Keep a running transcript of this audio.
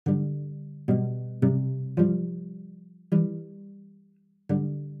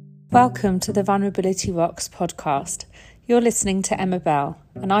Welcome to the Vulnerability Rocks podcast. You're listening to Emma Bell,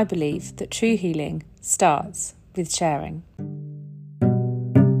 and I believe that true healing starts with sharing.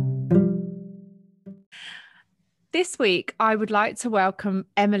 This week, I would like to welcome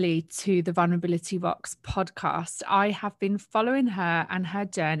Emily to the Vulnerability Rocks podcast. I have been following her and her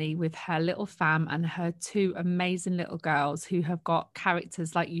journey with her little fam and her two amazing little girls who have got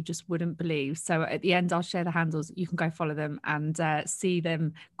characters like you just wouldn't believe. So at the end, I'll share the handles. You can go follow them and see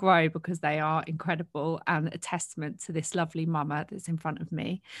them grow because they are incredible and a testament to this lovely mama that's in front of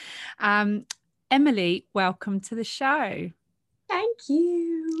me. Emily, welcome to the show. Thank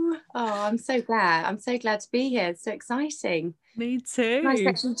you. Oh, I'm so glad. I'm so glad to be here. It's so exciting. Me too. Nice to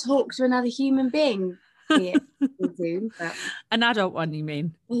actually talk to another human being. Be it on Zoom, but... An adult one, you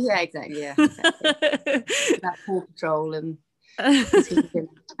mean? Yeah, exactly. Yeah, exactly. That Paw Patrol and.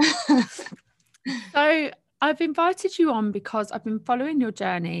 So I've invited you on because I've been following your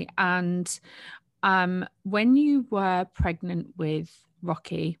journey, and when you were pregnant with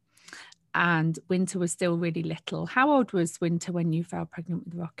Rocky, and Winter was still really little. How old was Winter when you fell pregnant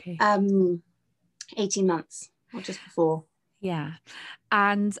with Rocky? 18 months, or just before. Yeah.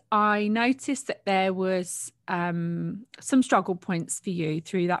 And I noticed that there was some struggle points for you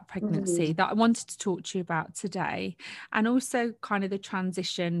through that pregnancy that I wanted to talk to you about today. And also kind of the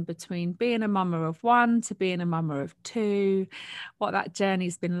transition between being a mama of one to being a mama of two, what that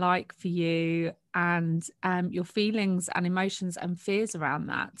journey's been like for you, and your feelings and emotions and fears around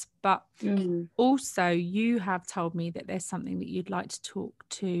that. But also you have told me that there's something that you'd like to talk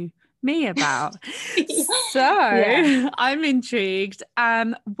to me about. So yeah. I'm intrigued.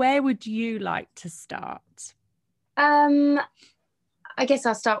 Where would you like to start? I guess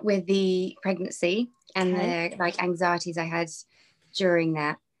I'll start with the pregnancy and the anxieties I had during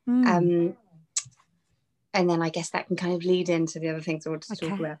that. And then I guess that can kind of lead into the other things I want to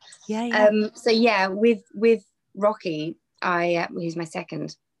talk about. Yeah. With Rocky, who's my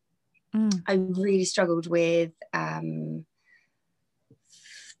second, I really struggled with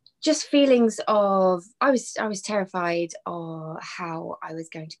just feelings of I was terrified of how I was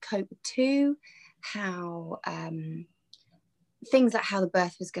going to cope with two, how things like how the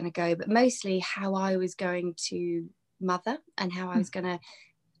birth was going to go, but mostly how I was going to mother and how I was going to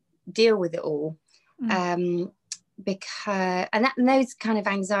deal with it all. Because those kind of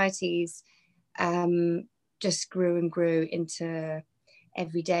anxieties just grew and grew into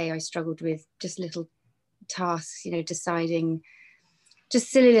every day. I struggled with just little tasks, deciding just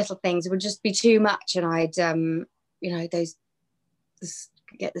silly little things. It would just be too much, and I'd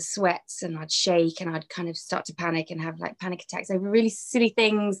get the sweats and I'd shake and I'd kind of start to panic and have like panic attacks over really silly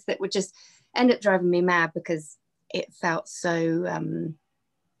things that would just end up driving me mad because it felt so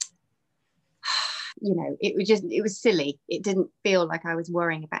it was silly. It didn't feel like I was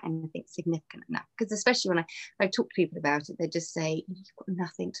worrying about anything significant enough, because especially when I talk to people about it, they just say you've got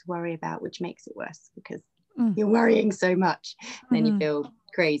nothing to worry about, which makes it worse because you're worrying so much, and then you feel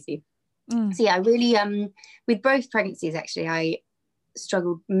crazy. So yeah, I really with both pregnancies actually I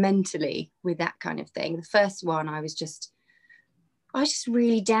struggled mentally with that kind of thing. The first one I was just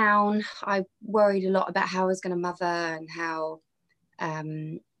really down. I worried a lot about how I was going to mother and how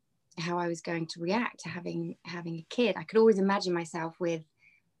I was going to react to having a kid. I could always imagine myself with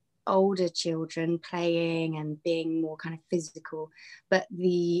older children playing and being more kind of physical, but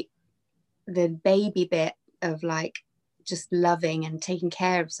the baby bit of like just loving and taking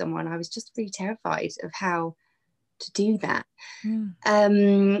care of someone, I was just really terrified of how to do that.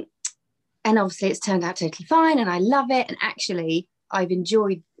 And obviously it's turned out totally fine and I love it, and actually I've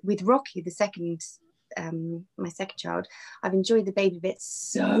enjoyed with Rocky, the second my second child, I've enjoyed the baby bit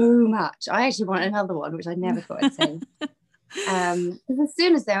so much. I actually want another one, which I never thought I'd say. Because as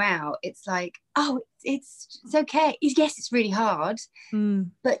soon as they're out, it's like, oh, it's okay. Yes, it's really hard,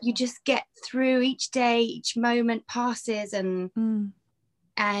 but you just get through each day, each moment passes, and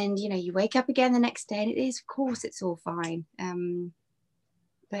you wake up again the next day, and it is, of course, it's all fine.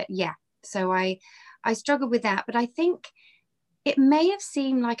 But yeah, so I struggled with that, but I think it may have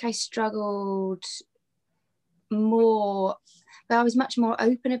seemed like I struggled more, but I was much more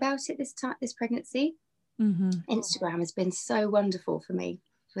open about it this pregnancy. Instagram has been so wonderful for me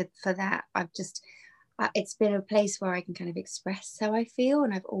for that. It's been a place where I can kind of express how I feel,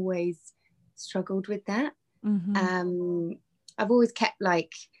 and I've always struggled with that. I've always kept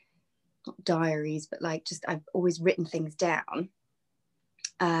like not diaries, but like just I've always written things down,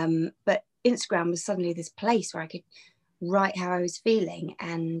 but Instagram was suddenly this place where I could write how I was feeling,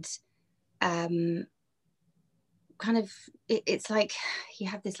 and kind of it's like you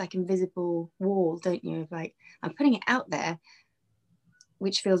have this like invisible wall, don't you, of like I'm putting it out there,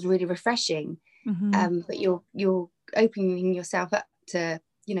 which feels really refreshing. Mm-hmm. But you're opening yourself up to,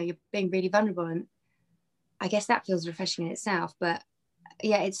 you're being really vulnerable, and I guess that feels refreshing in itself. But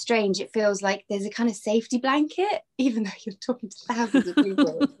yeah, it's strange. It feels like there's a kind of safety blanket, even though you're talking to thousands of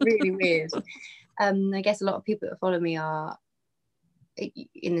people. It's really weird. I guess a lot of people that follow me are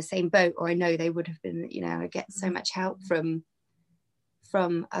in the same boat, or I know they would have been. I get so much help from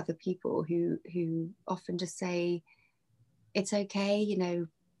other people who often just say, it's okay,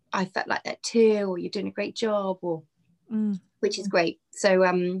 I felt like that too, or you're doing a great job, or which is great. So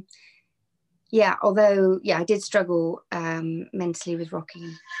although I did struggle mentally with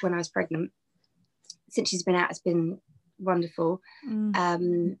Rocky when I was pregnant. Since she's been out, it's been wonderful. But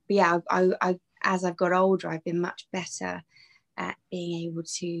yeah, I as I've got older, I've been much better at being able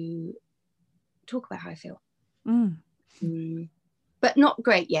to talk about how I feel. But not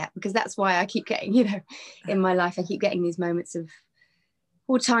great yet, because that's why I keep getting, in my life, I keep getting these moments of,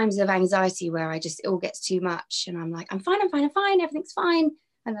 or times of anxiety where it all gets too much, and I'm like, I'm fine, everything's fine.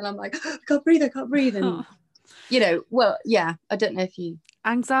 And then I'm like, I can't breathe. And, well, yeah, I don't know if you...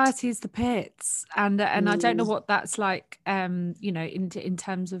 Anxiety is the pits, and I don't know what that's like, in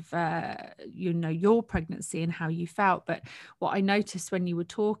terms of, your pregnancy and how you felt. But what I noticed when you were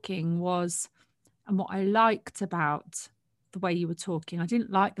talking was, and what I liked about the way you were talking, I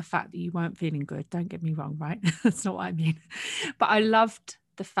didn't like the fact that you weren't feeling good. Don't get me wrong, right? That's not what I mean. But I loved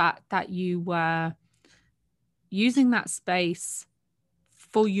the fact that you were using that space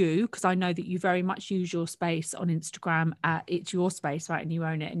for you, because I know that you very much use your space on Instagram. It's your space, right? And you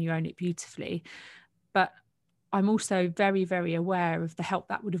own it beautifully. But I'm also very, very aware of the help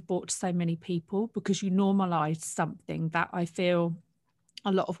that would have brought to so many people, because you normalized something that I feel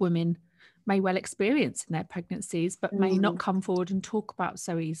a lot of women may well experience in their pregnancies, but may not come forward and talk about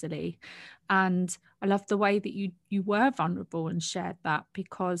so easily. And I love the way that you were vulnerable and shared that,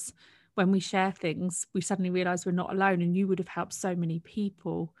 because when we share things, we suddenly realize we're not alone, and you would have helped so many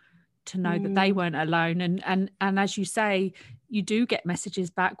people to know that they weren't alone. And as you say, you do get messages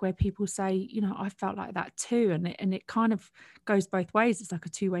back where people say, I felt like that too, and it kind of goes both ways. It's like a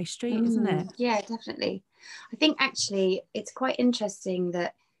two-way street, isn't it? Yeah, definitely. I think actually it's quite interesting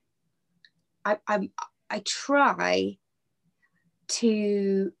that I try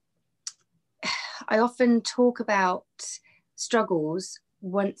to, I often talk about struggles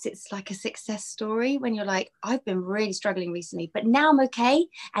once it's like a success story, when you're like, I've been really struggling recently, but now I'm okay,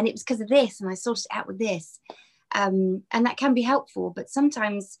 and it was because of this, and I sorted it out with this, and that can be helpful. But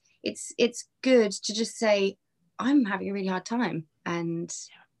sometimes it's good to just say, I'm having a really hard time, and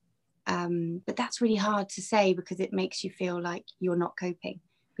but that's really hard to say, because it makes you feel like you're not coping,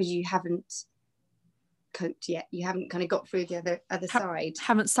 because you haven't coped yet. You haven't kind of got through the other side.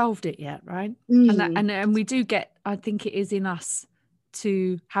 Haven't solved it yet, right? And we do get, I think it is in us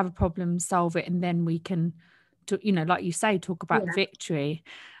to have a problem, solve it, and then we can, like you say, talk about the victory.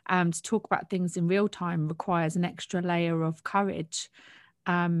 To talk about things in real time requires an extra layer of courage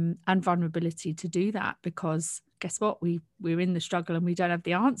and vulnerability to do that, because guess what, we're in the struggle and we don't have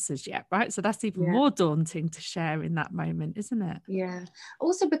the answers yet, right? So that's even more daunting to share in that moment, isn't it? Yeah.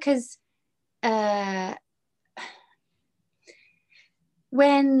 Also because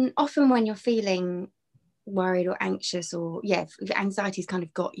when you're feeling worried or anxious, or if anxiety's kind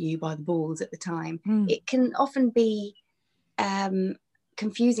of got you by the balls at the time, it can often be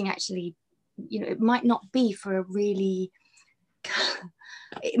confusing, actually. It might not be for a really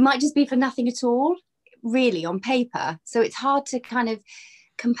it might just be for nothing at all, really, on paper. So it's hard to kind of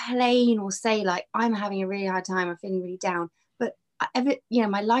complain or say, like, I'm having a really hard time, I'm feeling really down, but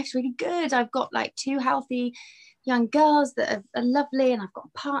my life's really good. I've got like 2 healthy young girls that are lovely, and I've got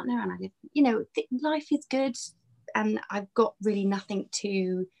a partner, and I live, life is good, and I've got really nothing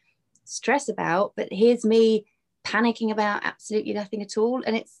to stress about. But here's me panicking about absolutely nothing at all.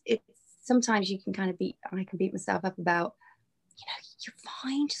 And it's sometimes you can kind of I can beat myself up about, you're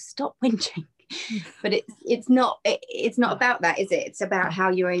fine, just stop whinging. But it's not about that, is it? It's about how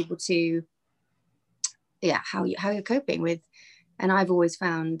you're able to, how you're coping with. And I've always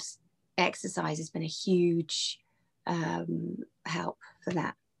found exercise has been a huge help for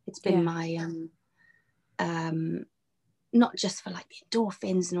that. It's been my not just for like the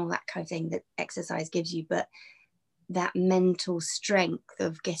endorphins and all that kind of thing that exercise gives you, but that mental strength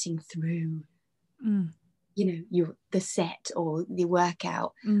of getting through the set or the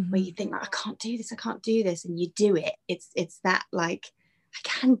workout, where you think, like, I can't do this, and you do it. It's that, like, I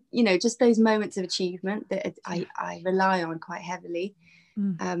can, just those moments of achievement that I rely on quite heavily.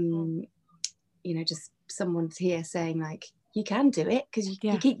 Just someone's here saying, like, you can do it, because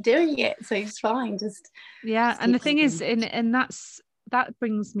you keep doing it, so it's fine. Just and the thing is, and that's that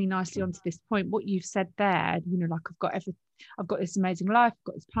brings me nicely onto this point. What you've said there, you know, like I've got this amazing life, I've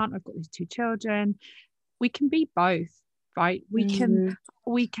got this partner, I've got these 2 children. We can be both, right? We can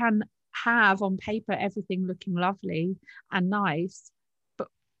have on paper everything looking lovely and nice, but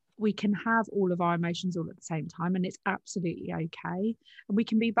we can have all of our emotions all at the same time, and it's absolutely okay. And we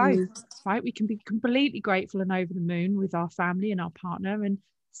can be both, right? We can be completely grateful and over the moon with our family and our partner, and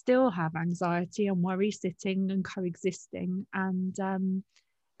still have anxiety and worry sitting and coexisting. And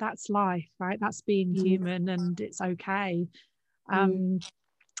that's life, right? That's being human, and it's okay. And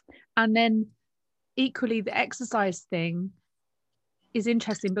then equally, the exercise thing is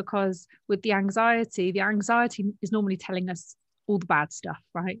interesting, because with the anxiety is normally telling us all the bad stuff,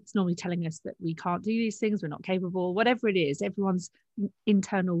 right? It's normally telling us that we can't do these things, we're not capable, whatever it is. Everyone's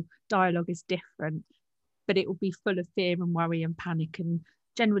internal dialogue is different, but it will be full of fear and worry and panic and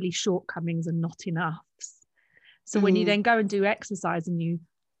generally shortcomings and not enoughs. So when you then go and do exercise and you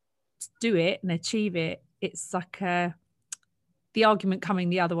do it and achieve it, it's like the argument coming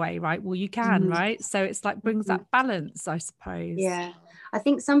the other way, right? Well, you can, right? So it's like brings that balance, I suppose. Yeah, I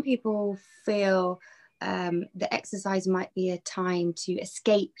think some people feel that exercise might be a time to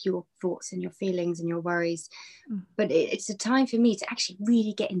escape your thoughts and your feelings and your worries, but it's a time for me to actually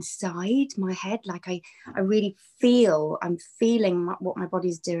really get inside my head. Like I really I'm feeling what my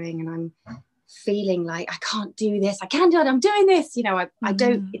body's doing, and I'm feeling like I can't do this, I can do it, I'm doing this, you know. I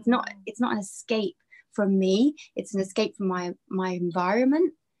don't, it's not an escape from me, it's an escape from my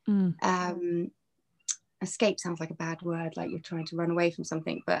environment. Escape sounds like a bad word, like you're trying to run away from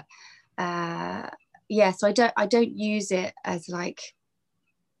something, but yeah, so I don't use it as like,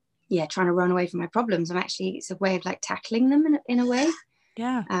 yeah, trying to run away from my problems. I'm actually, it's a way of like tackling them in a way.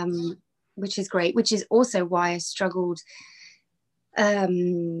 Yeah. Which is great, which is also why I struggled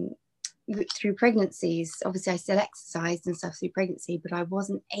through pregnancies. Obviously I still exercised and stuff through pregnancy, but I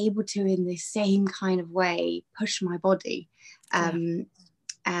wasn't able to in the same kind of way push my body, and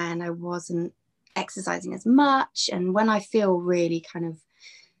I wasn't exercising as much. And when I feel really kind of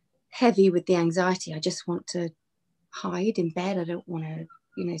heavy with the anxiety, I just want to hide in bed. I don't want to,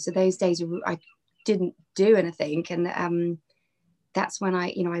 you know, so those days I didn't do anything, and that's when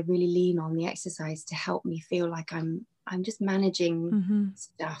I really lean on the exercise to help me feel like I'm just managing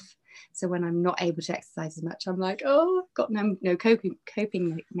stuff. So when I'm not able to exercise as much, I'm like, oh, I've got no coping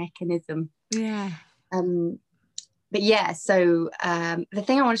mechanism. Yeah. But yeah, so the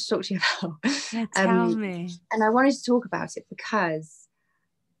thing I wanted to talk to you about, tell me. And I wanted to talk about it because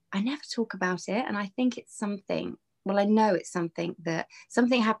I never talk about it, and I think it's something, well, I know it's something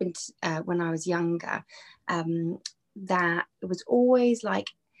happened when I was younger, that it was always like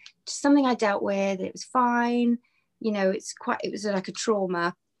just something I dealt with. It was fine, you know, it was like a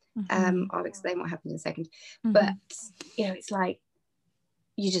trauma. I'll explain what happened in a second. But you know, it's like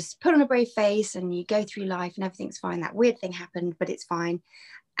you just put on a brave face and you go through life and everything's fine. That weird thing happened, but it's fine.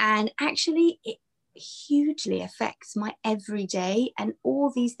 And actually it hugely affects my everyday, and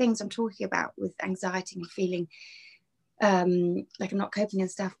all these things I'm talking about with anxiety and feeling like I'm not coping and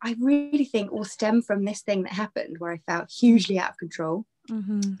stuff, I really think all stem from this thing that happened where I felt hugely out of control.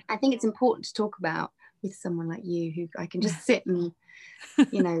 I think it's important to talk about with someone like you, who I can just sit and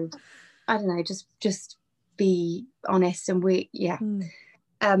you know, I don't know, just be honest. And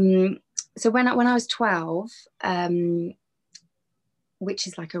so when I was 12, which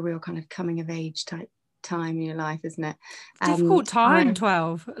is like a real kind of coming of age type time in your life, isn't it? Difficult time.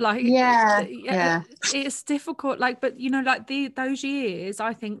 12, like yeah, it's difficult, like, but you know, like those years,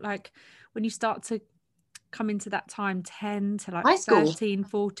 I think, like when you start to come into that time, 10 to like high school, 13,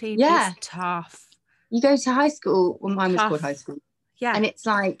 14, yeah, it's tough. You go to high school, well, mine was called high school, yeah, and it's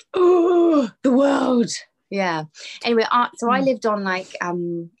like, oh, the world. Yeah. Anyway, so I lived on like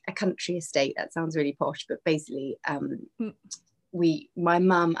a country estate. That sounds really posh, but basically my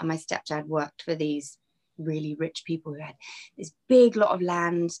mum and my stepdad worked for these really rich people who had this big lot of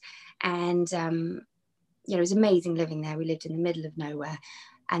land, and you know, it was amazing living there. We lived in the middle of nowhere,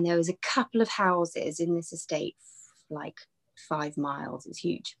 and there was a couple of houses in this estate like 5 miles. It's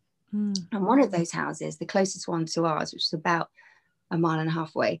huge. And one of those houses, the closest one to ours, which was about 1.5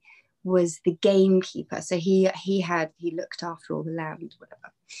 miles away, was the gamekeeper. So he looked after all the land,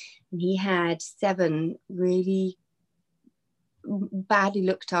 whatever, and he had 7 really badly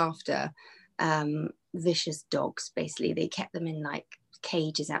looked after vicious dogs. Basically, they kept them in like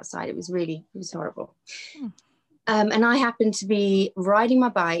cages outside. It was horrible. And I happened to be riding my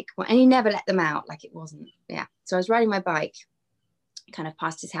bike, and he never let them out, like it wasn't, yeah. So I was riding my bike kind of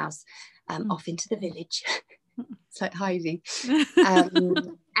past his house, off into the village. It's like hiding.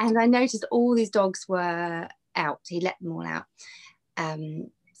 And I noticed all these dogs were out. He let them all out.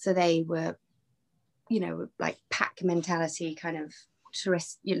 So they were, you know, like pack mentality, kind of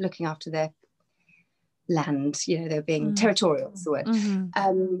tourist, looking after their land, you know, they're being territorial, is the word.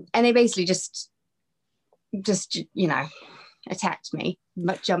 And they basically just, you know, attacked me,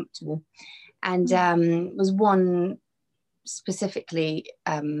 jumped me. And was one specifically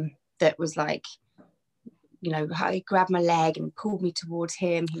that was like, you know, he grabbed my leg and pulled me towards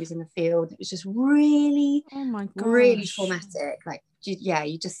him. He was in the field. It was just really, oh my gosh, really traumatic. Like, yeah,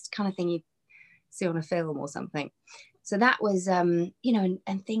 you just kind of thing you see on a film or something. So that was, you know,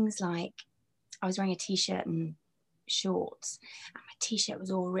 and things like, I was wearing a t-shirt and shorts, and my t-shirt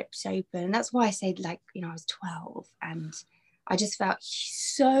was all ripped open. And that's why I said, like, you know, I was 12, and I just felt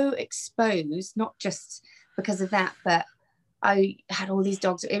so exposed, not just because of that, but I had all these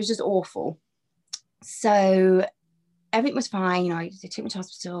dogs. It was just awful. So everything was fine. You know, they took me to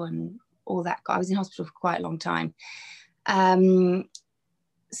hospital and all that. I was in hospital for quite a long time.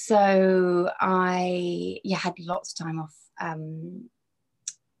 So I had lots of time off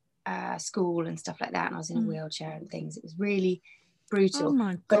school and stuff like that. And I was in a wheelchair and things. It was really brutal. Oh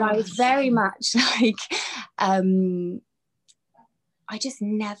my gosh. But I was very much like, I just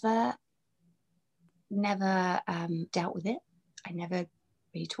never dealt with it. I never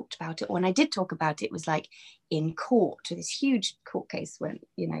really talked about it. When I did talk about it, it was like in court. So this huge court case went,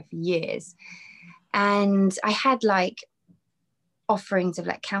 you know, for years. And I had like offerings of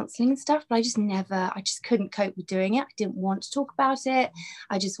like counseling and stuff, but I just couldn't cope with doing it. I didn't want to talk about it.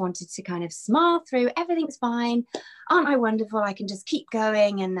 I just wanted to kind of smile through, everything's fine, aren't I wonderful, I can just keep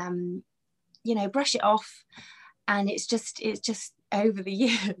going and you know, brush it off. And it's just over the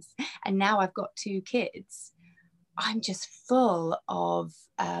years, and now I've got 2 kids, I'm just full of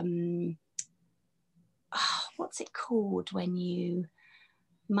what's it called when you,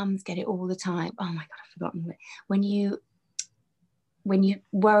 mums get it all the time, oh my god, I've forgotten it. When you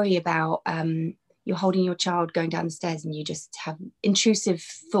worry about you're holding your child going down the stairs and you just have intrusive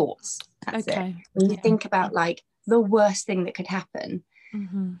thoughts. That's okay. It. When you think about like the worst thing that could happen,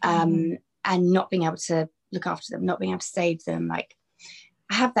 and not being able to look after them, not being able to save them, like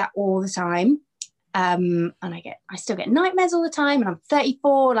I have that all the time. And I still get nightmares all the time, and I'm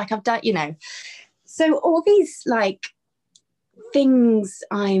 34, like I've done, you know. So all these like things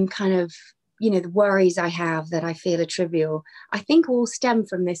I'm kind of, you know, the worries I have that I feel are trivial, I think all stem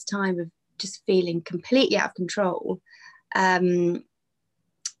from this time of just feeling completely out of control, and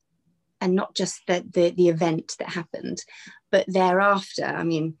not just the event that happened, but thereafter. I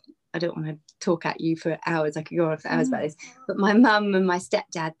mean, I don't want to talk at you for hours, I could go on for hours about this, but my mum and my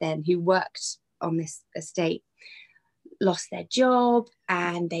stepdad then, who worked on this estate, lost their job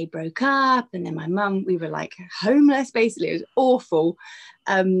and they broke up, and then my mum, we were like homeless basically. It was awful,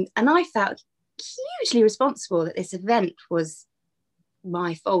 and I felt hugely responsible that this event was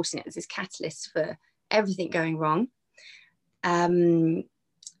my fault, and it was this catalyst for everything going wrong. So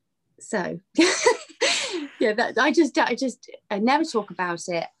yeah, that I never talk about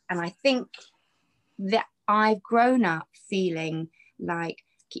it, and I think that I've grown up feeling like,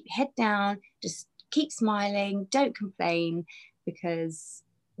 keep your head down, just keep smiling, don't complain, because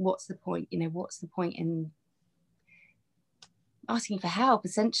what's the point, you know, what's the point in asking for help,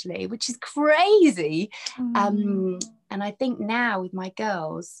 essentially, which is crazy. And I think now with my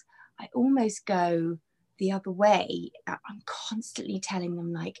girls, I almost go the other way. I'm constantly telling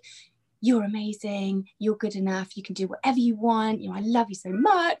them like, you're amazing, you're good enough, you can do whatever you want, you know, I love you so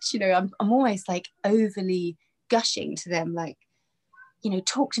much, you know. I'm almost like overly gushing to them, like, you know,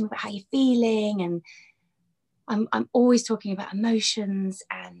 talk to me about how you're feeling, and I'm always talking about emotions,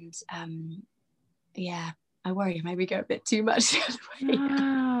 and yeah, I worry I maybe go a bit too much.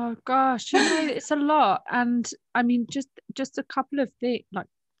 Oh gosh, you know, it's a lot. And I mean, just a couple of things, like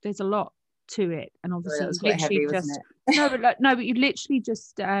there's a lot to it, and obviously well, literally heavy, just but you literally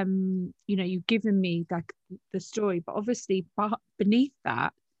just you know, you've given me like the story, but obviously beneath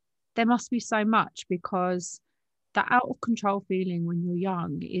that there must be so much, because that out of control feeling when you're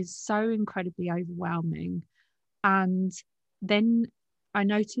young is so incredibly overwhelming. And then I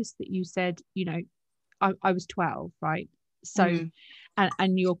noticed that you said, you know, I was 12, right? So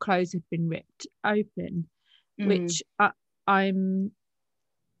and your clothes had been ripped open, which I'm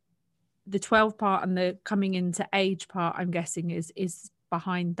the 12 part and the coming into age part, I'm guessing is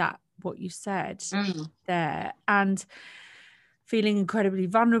behind that, what you said there, and feeling incredibly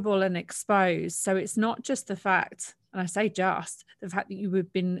vulnerable and exposed. So it's not just the fact, and I say just the fact that you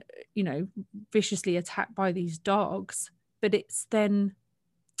have been, you know, viciously attacked by these dogs, but it's then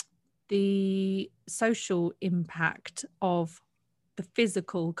the social impact of the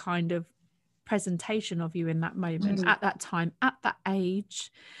physical kind of presentation of you in that moment, at that time, at that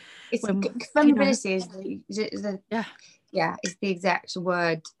age. It's when, vulnerability is the yeah, it's the exact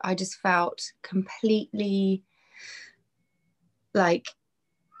word. I just felt completely like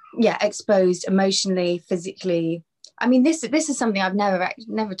exposed emotionally, physically. I mean, this is something I've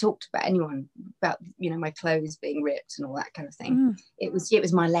never talked about anyone about, my clothes being ripped and all that kind of thing. It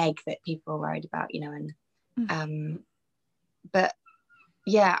was my leg that people were worried about, and but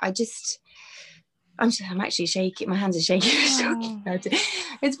yeah, I'm actually shaking. My hands are shaking.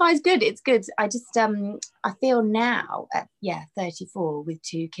 It's fine. It's good. I just I feel now at 34 with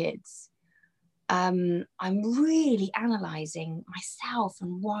 2 kids. I'm really analysing myself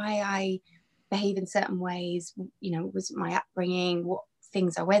and why I behave in certain ways. Was it my upbringing? What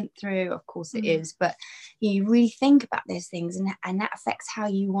things I went through? Of course it is. But you really think about those things, and that affects how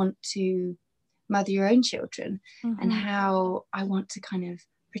you want to mother your own children, and how I want to kind of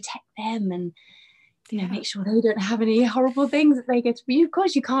protect them and make sure they don't have any horrible things that they get to be. Of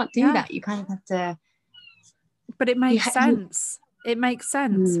course you can't do that. You kind of have to, but it makes sense. It makes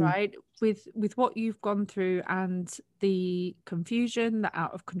sense, right, with what you've gone through, and the confusion, the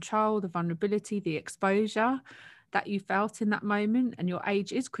out of control, the vulnerability, the exposure that you felt in that moment. And your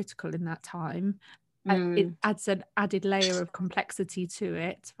age is critical in that time. It adds an added layer of complexity to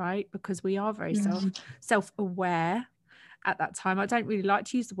it, right, because we are very self-aware at that time. I don't really like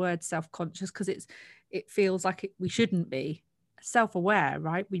to use the word self-conscious, because it feels like we shouldn't be self-aware,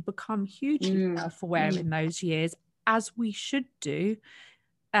 right? We become hugely self-aware in those years, as we should do.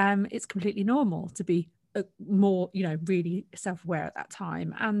 It's completely normal to be more, really self-aware at that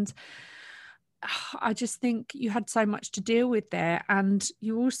time. And I just think you had so much to deal with there. And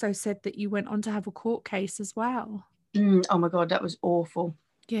you also said that you went on to have a court case as well. Oh my God, that was awful.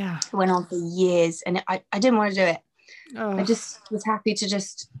 Yeah. It went on for years, and I didn't want to do it. I just was happy to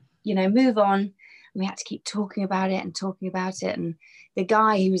just, move on. And we had to keep talking about it. And the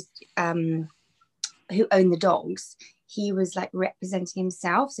guy who was who owned the dogs, he was like representing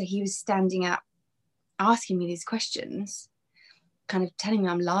himself. So he was standing up, asking me these questions, kind of telling me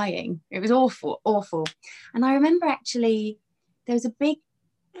I'm lying. It was awful. And I remember actually there was a big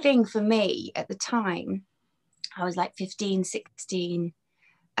thing for me at the time. I was like 15, 16,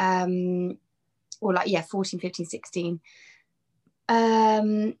 or like 14, 15, 16,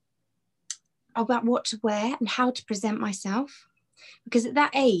 about what to wear and how to present myself, because at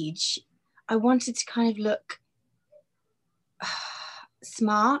that age I wanted to kind of look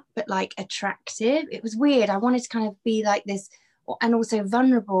smart but like attractive. It was weird. I wanted to kind of be like this, and also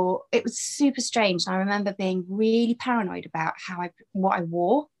vulnerable. It was super strange. And I remember being really paranoid about what I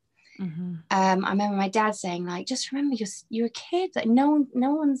wore. I remember my dad saying, like, just remember you're a kid, like no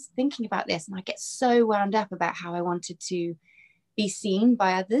one's thinking about this. And I get so wound up about how I wanted to be seen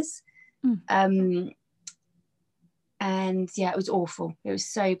by others. And it was awful. It was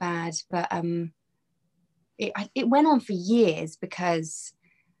so bad. But it went on for years, because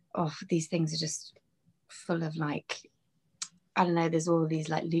these things are just full of, like, I don't know, there's all these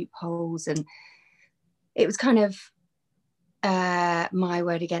like loopholes. And it was kind of my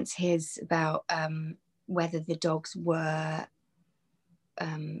word against his about whether the dogs were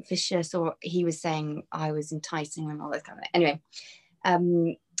vicious, or he was saying I was enticing them, all that kind of thing. Anyway,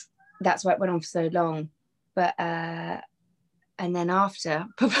 that's why it went on for so long. But and then after,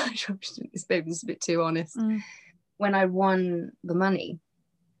 this baby's a bit too honest, when I won the money,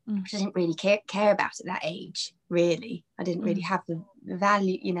 which I didn't really care about at that age, really. I didn't really have the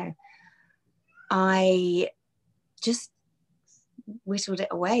value, I just whittled it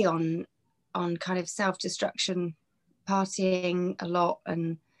away on kind of self-destruction, partying a lot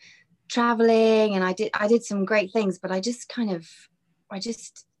and traveling, and I did some great things, but I just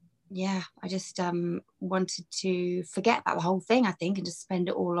wanted to forget about the whole thing, I think, and just spend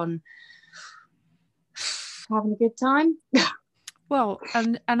it all on having a good time. Well,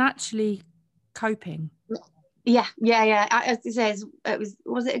 and actually coping. Yeah. As it says,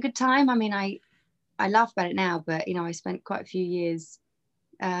 was it a good time? I mean, I laugh about it now, but I spent quite a few years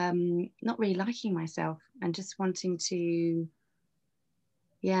not really liking myself and just wanting to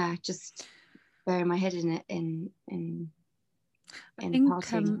just bury my head in it in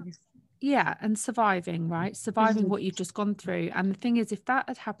partying. And surviving, right? Surviving what you've just gone through. And the thing is, if that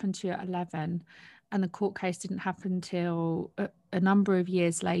had happened to you at 11 and the court case didn't happen till a number of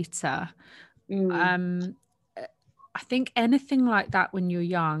years later, I think anything like that when you're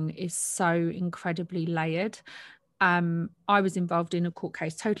young is so incredibly layered. I was involved in a court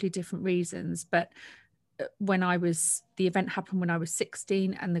case, totally different reasons, but the event happened when I was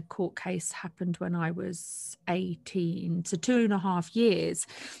 16 and the court case happened when I was 18, so 2.5 years.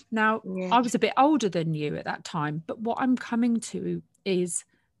 Now, Yeah. I was a bit older than you at that time, but what I'm coming to is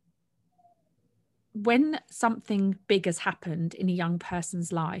when something big has happened in a young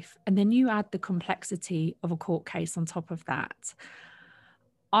person's life, and then you add the complexity of a court case on top of that,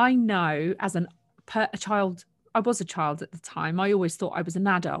 I know as a child, I was a child at the time. I always thought I was an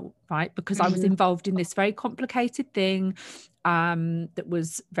adult, right? Because I was involved in this very complicated thing that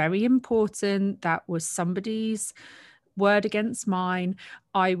was very important. That was somebody's word against mine.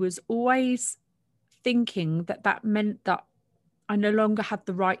 I was always thinking that that meant that I no longer had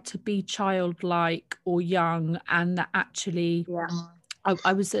the right to be childlike or young, and that actually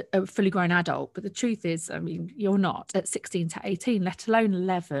I was a fully grown adult. But the truth is, I mean, you're not at 16 to 18, let alone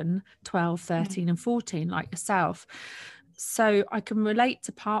 11, 12, 13 and 14 like yourself. So I can relate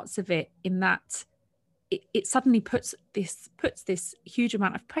to parts of it in that it suddenly puts this huge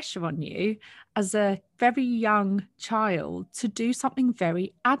amount of pressure on you as a very young child to do something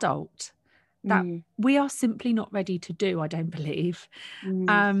very adult that we are simply not ready to do, I don't believe.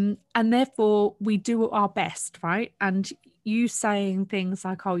 And therefore we do our best, right? And you saying things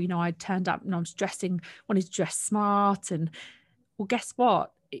like, oh, you know, I turned up and I was wanted to dress smart. And well, guess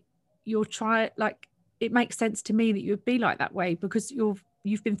what? It makes sense to me that you would be like that way because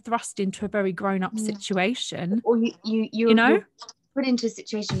you've been thrust into a very grown-up situation. Or you're put into a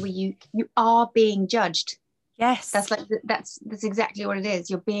situation where you are being judged. Yes. That's exactly what it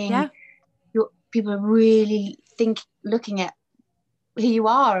is. You're being people are really looking at who you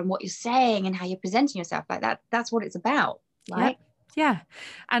are and what you're saying and how you're presenting yourself. Like that's what it's about, right? Yeah.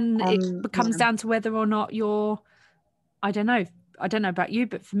 And it becomes down to whether or not you're, I don't know about you,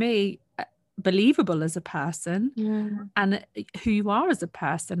 but for me, believable as a person and who you are as a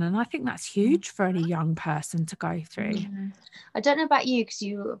person. And I think that's huge for any young person to go through. I don't know about you because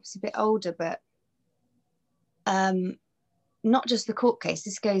you're obviously a bit older, but not just the court case.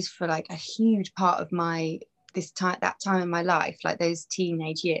 This goes for like a huge part of that time in my life, like those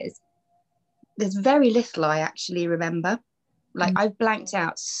teenage years. There's very little I actually remember. Like I've blanked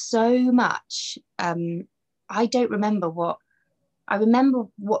out so much. I don't remember I remember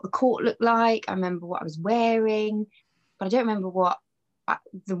what the court looked like. I remember what I was wearing, but I don't remember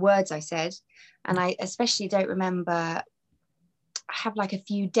the words I said. And I especially don't remember. I have like a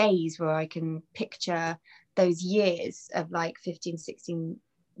few days where I can picture those years of like 15, 16,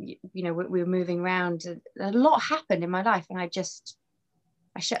 you know, we were moving around. A lot happened in my life and I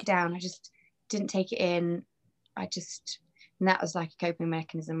shut down. I just didn't take it in. And that was like a coping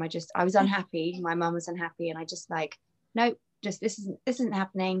mechanism. I was unhappy. My mum was unhappy. And I just like, nope, just this isn't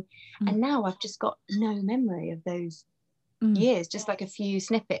happening. And now I've just got no memory of those years, just like a few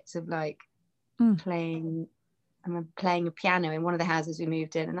snippets of like playing a piano in one of the houses we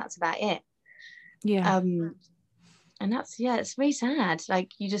moved in. And that's about it. Yeah. And it's really sad.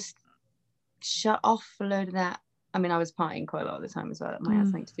 Like you just shut off a load of that. I mean, I was partying quite a lot of the time as well. That might have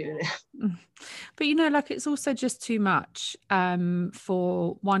something to do with it. But you know, like it's also just too much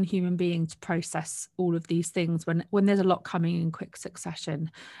for one human being to process all of these things when there's a lot coming in quick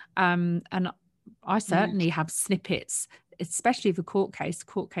succession. And I certainly have snippets, especially the court case.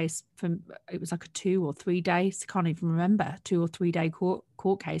 It was like a 2 or 3 days. I can't even remember. 2 or 3 day court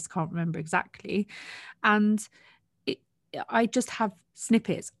case. Can't remember exactly. And I just have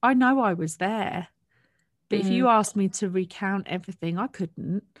snippets. I know I was there. But if you asked me to recount everything, I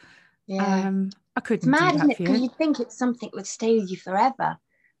couldn't. Yeah. I couldn't. It's mad, do that isn't it? for you. Because you think it's something that would stay with you forever.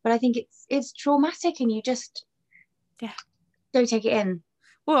 But I think it's traumatic and you just don't take it in.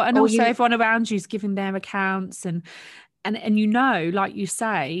 Well, and also everyone around you is giving their accounts and you know, like you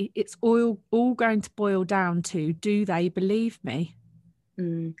say, it's all going to boil down to, do they believe me?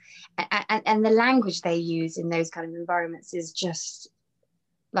 And the language they use in those kind of environments is just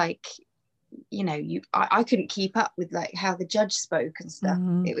like, you know, I couldn't keep up with like how the judge spoke and stuff.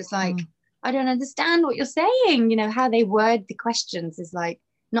 It was like, I don't understand what you're saying. You know, how they word the questions is like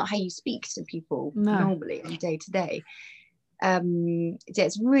not how you speak to people normally on day to day.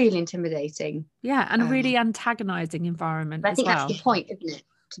 It's really intimidating. Yeah, and a really antagonizing environment. I think that's the point, isn't it?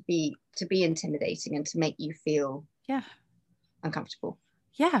 To be intimidating and to make you feel uncomfortable.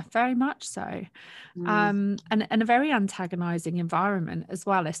 Yeah, very much so. And a very antagonizing environment as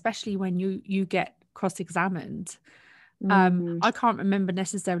well, especially when you get cross-examined. I can't remember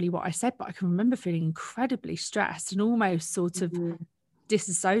necessarily what I said, but I can remember feeling incredibly stressed and almost sort of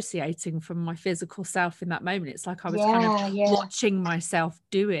disassociating from my physical self in that moment. It's like I was kind of watching myself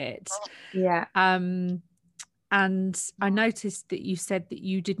do it. Yeah. And I noticed that you said that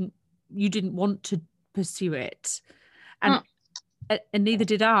you didn't want to pursue it. And neither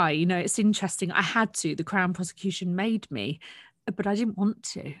did I. You know, it's interesting. I had to. The Crown prosecution made me, but I didn't want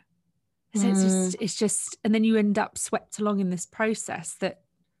to. So it's just, and then you end up swept along in this process that,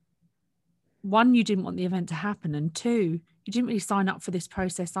 one, you didn't want the event to happen, and two, you didn't really sign up for this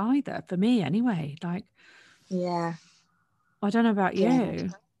process either. For me, anyway. Like, yeah, I don't know about you.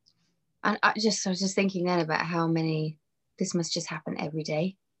 And I was just thinking then about how many, this must just happen every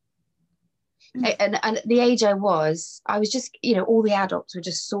day. And at the age I was just, you know, all the adults were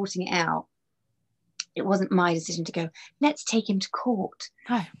just sorting it out. It wasn't my decision to go, let's take him to court.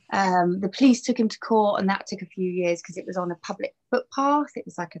 Oh. The police took him to court, and that took a few years because it was on a public footpath. It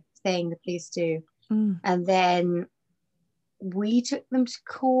was like a thing the police do. And then we took them to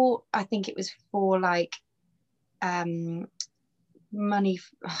court. I think it was for like money.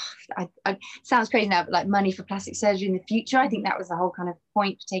 Sounds crazy now, but like money for plastic surgery in the future. I think that was the whole kind of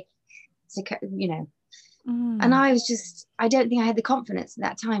point for taking, you know. And I don't think I had the confidence at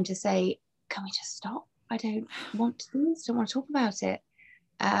that time to say, can we just stop? I don't want to do this, don't want to talk about it.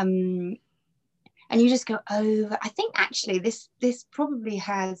 And you just go over. I think actually this probably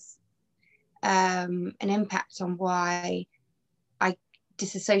has an impact on why I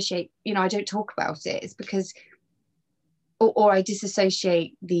disassociate, you know, I don't talk about it. It's because, or I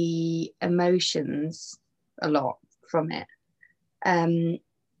disassociate the emotions a lot from it.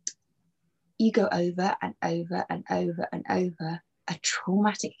 You go over and over and over and over a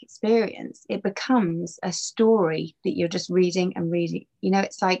traumatic experience. It becomes a story that you're just reading and reading. You know,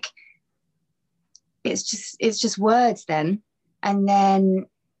 it's like, it's just words then. And then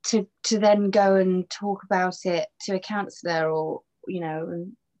to then go and talk about it to a counsellor, or, you know,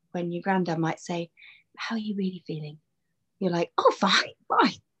 when your granddad might say, how are you really feeling? You're like, oh, fine.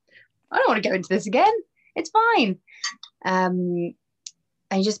 I don't want to go into this again. It's fine. And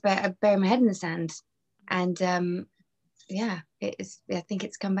you just bury my head in the sand. And yeah, it is. I think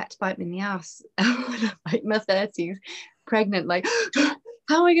it's come back to bite me in the ass. Like my 30s, pregnant. Like,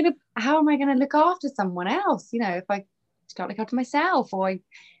 how am I gonna look after someone else? You know, if I can't look after myself, or you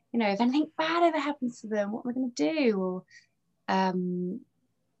know, if anything bad ever happens to them, what am I gonna do? Or,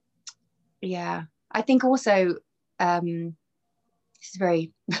 yeah, I think also, this is a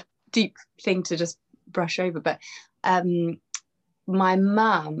very deep thing to just brush over, but my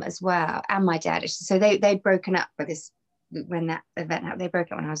mum as well, and my dad. So they'd broken up for this. When that event happened, they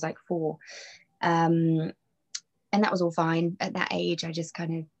broke up when I was like 4, and that was all fine at that age. I just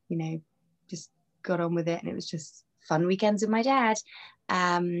kind of, you know, just got on with it, and it was just fun weekends with my dad.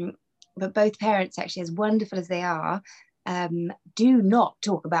 But both parents, actually, as wonderful as they are, do not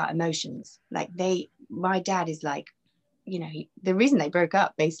talk about emotions. Like my dad is like, you know, the reason they broke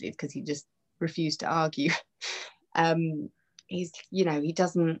up basically is because he just refused to argue. He's, you know, he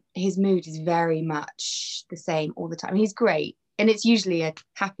doesn't, his mood is very much the same all the time. He's great, and it's usually a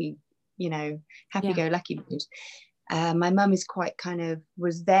happy, you know, happy-go-lucky mood. My mum is quite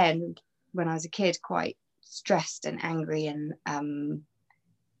was then, when I was a kid, quite stressed and angry, and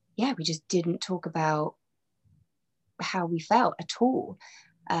yeah, we just didn't talk about how we felt at all.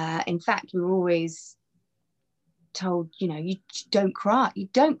 In fact, we were always told, you know, you don't cry, you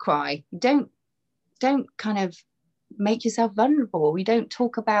don't kind of make yourself vulnerable. We don't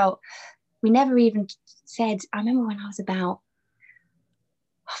talk about, we never even said, I remember when I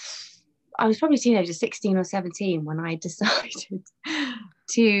was probably a teenager, 16 or 17, when I decided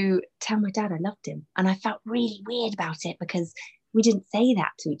to tell my dad I loved him. And I felt really weird about it, because we didn't say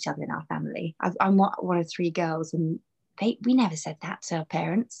that to each other in our family. I'm one of 3 girls, and we never said that to our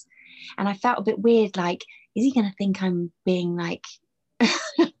parents. And I felt a bit weird, like, is he going to think I'm being like, I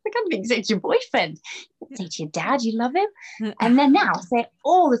can't think, say it to your boyfriend, say to your dad you love him. And then now I say it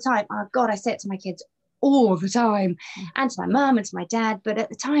all the time. Oh God, I say it to my kids all the time, and to my mum and to my dad. But at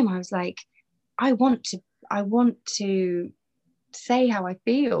the time I was like, I want to say how I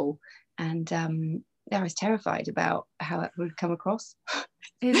feel. And I was terrified about how it would come across.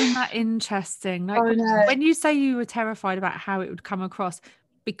 Isn't that interesting? Like, oh, no. When you say you were terrified about how it would come across,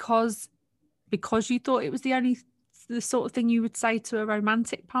 because you thought it was the sort of thing you would say to a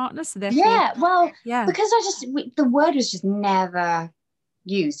romantic partner, so therefore, because the word was just never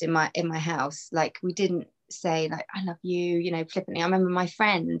used in my house. Like, we didn't say like I love you, you know, flippantly. I remember my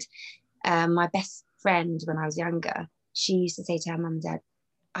friend, my best friend when I was younger, she used to say to her mum and dad,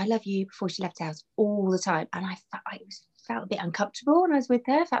 I love you, before she left the house all the time. And I felt a bit uncomfortable when I was with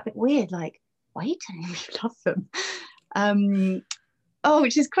her. I felt a bit weird, like, why are you telling me you love them?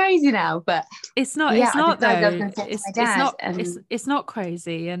 Which is crazy now, but it's not. Yeah, it's not though. It's not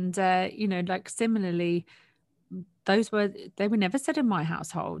crazy. And you know, like, similarly, they were never said in my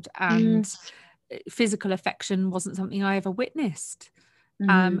household, and physical affection wasn't something I ever witnessed.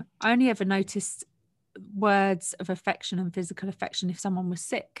 Mm-hmm. I only ever noticed words of affection and physical affection if someone was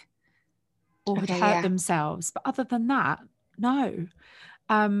sick or had hurt themselves, but other than that, no.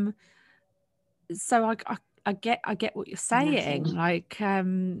 So I get what you're saying. Like,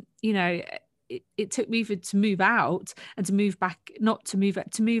 you know, it took me to move out and to move back, not to move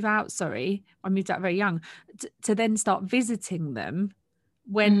to move out. Sorry, I moved out very young, to then start visiting them.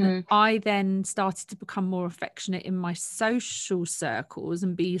 When I then started to become more affectionate in my social circles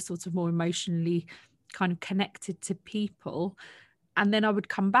and be sort of more emotionally kind of connected to people. And then I would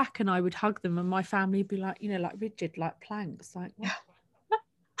come back and I would hug them, and my family would be like, you know, like rigid, like planks, like, what?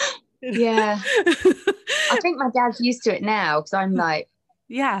 Yeah. I think my dad's used to it now, because I'm like,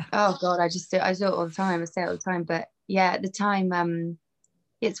 yeah, oh God, I do it all the time. I say it all the time. But yeah, at the time,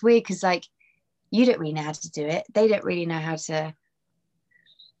 it's weird because like you don't really know how to do it. They don't really know how to.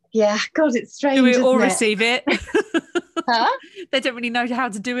 Yeah, God, it's strange. Do it or isn't it? receive it. Huh? They don't really know how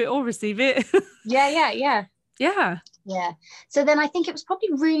to do it or receive it. Yeah. So then I think it was probably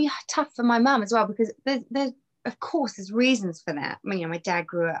really tough for my mum as well, because there's of course there's reasons for that. I mean, you know, my dad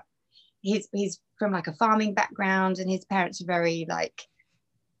grew up. He's from like a farming background, and his parents are very like,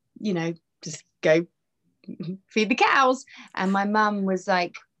 you know, just go feed the cows. And my mum was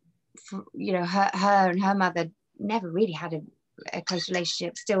like, you know, her and her mother never really had a close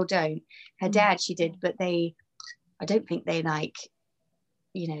relationship, still don't. Her dad, she did, but I don't think they like,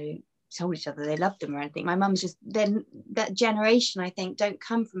 you know, told each other they loved them or anything. My mum's just, then that generation, I think, don't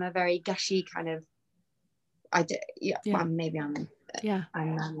come from a very gushy kind of, well, maybe I'm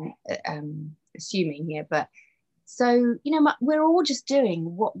assuming here, but so, you know, we're all just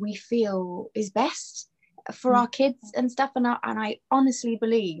doing what we feel is best for our kids and stuff. And I honestly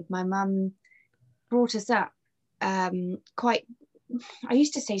believe my mum brought us up quite, I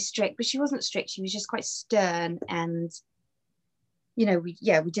used to say strict, but she wasn't strict. She was just quite stern, and, you know, we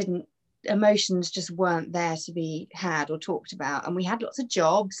didn't, emotions just weren't there to be had or talked about. And we had lots of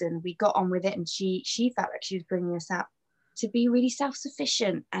jobs and we got on with it. And she felt like she was bringing us up to be really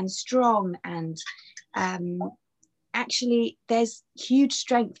self-sufficient and strong. And actually there's huge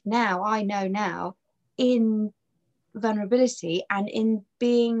strength now, I know now, in vulnerability and in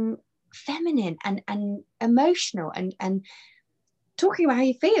being feminine and emotional and talking about how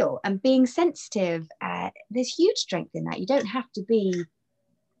you feel and being sensitive. There's huge strength in that. You don't have to be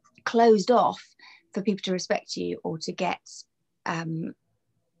closed off for people to respect you or to get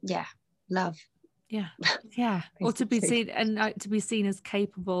love. Or to be seen, and to be seen as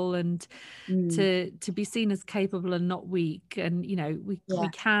capable, and to be seen as capable and not weak. And, you know, we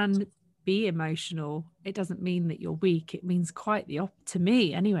can be emotional. It doesn't mean that you're weak. It means quite to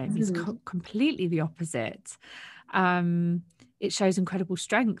me anyway, it means completely the opposite. It shows incredible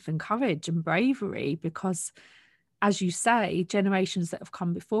strength and courage and bravery, because, as you say, generations that have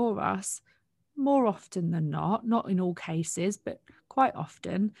come before us, more often than not in all cases, but quite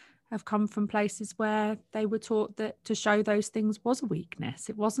often, have come from places where they were taught that to show those things was a weakness.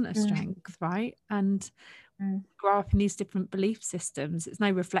 It wasn't a strength, right? And grow up in these different belief systems. It's no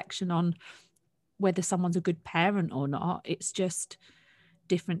reflection on whether someone's a good parent or not. It's just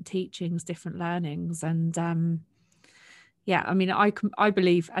different teachings, different learnings. And I mean, I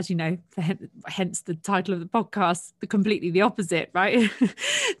believe, as you know, hence the title of the podcast, completely the opposite, right?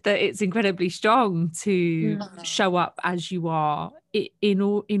 That it's incredibly strong to show up as you are in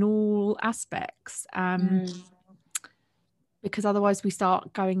all aspects, because otherwise we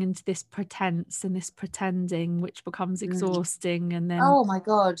start going into this pretense and this pretending, which becomes exhausting, and then oh my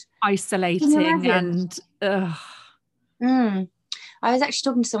God, isolating. And I was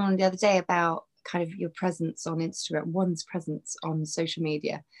actually talking to someone the other day about kind of your presence on Instagram, one's presence on social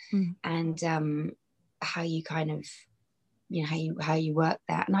media, and how you kind of, you know, how you work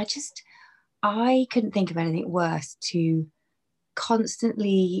that. And I couldn't think of anything worse to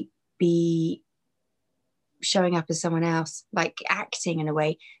constantly be showing up as someone else, like acting in a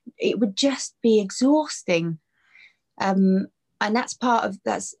way. It would just be exhausting. And that's I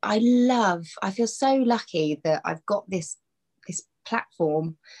feel so lucky that I've got this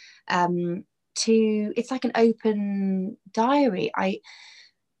platform, it's like an open diary.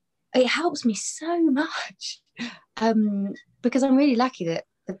 It helps me so much, because I'm really lucky that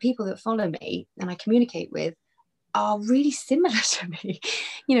the people that follow me and I communicate with are really similar to me.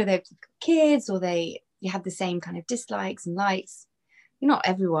 You know, they've got kids, or you have the same kind of dislikes and likes. Not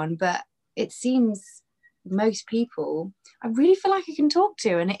everyone, but it seems most people I really feel like I can talk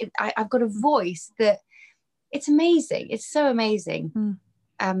to, and I've got a voice that it's amazing. It's so amazing.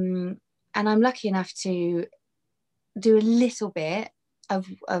 And I'm lucky enough to do a little bit.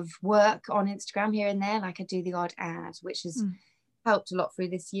 of work on Instagram here and there. Like I do the odd ad, which has helped a lot through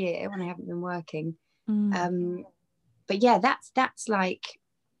this year when I haven't been working. But yeah, that's like,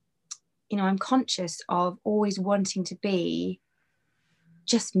 you know, I'm conscious of always wanting to be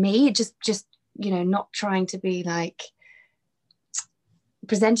just me, just you know, not trying to be like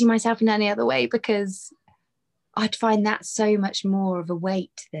presenting myself in any other way, because I'd find that so much more of a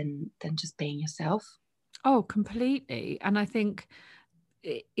weight than just being yourself. Oh, completely. And I think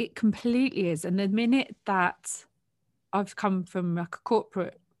it completely is. And the minute that I've come from like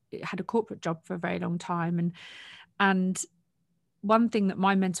had a corporate job for a very long time, and one thing that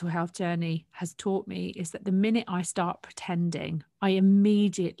my mental health journey has taught me is that the minute I start pretending, I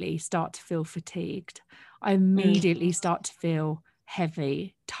immediately start to feel fatigued. I immediately start to feel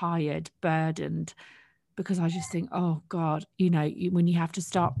heavy, tired, burdened, because I just think, oh God, you know, when you have to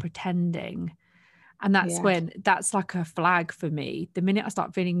start pretending. And that's like a flag for me. The minute I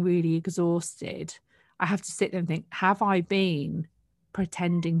start feeling really exhausted, I have to sit there and think, have I been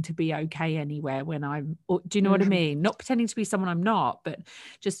pretending to be okay anywhere when do you know what I mean? Not pretending to be someone I'm not, but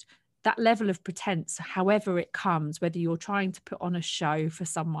just that level of pretense, however it comes, whether you're trying to put on a show for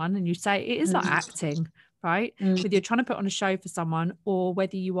someone, and you say it is like acting, right? Whether you're trying to put on a show for someone, or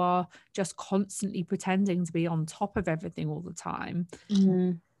whether you are just constantly pretending to be on top of everything all the time.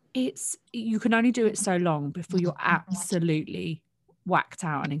 You can only do it so long before you're absolutely whacked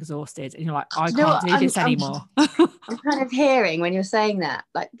out and exhausted, and you're like, I can't do this anymore. I'm kind of hearing when you're saying that,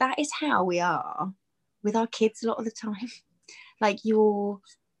 like, that is how we are with our kids a lot of the time. Like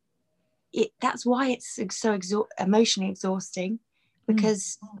that's why it's so emotionally exhausting,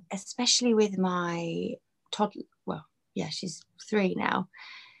 because especially with my toddler, well, yeah, she's 3 now.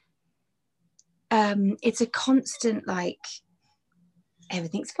 It's a constant, like,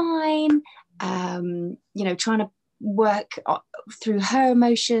 everything's fine, you know, trying to work through her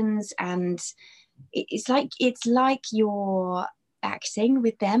emotions, and it's like you're acting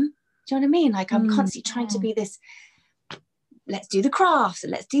with them. Do you know what I mean? Like, I'm constantly trying to be this, let's do the crafts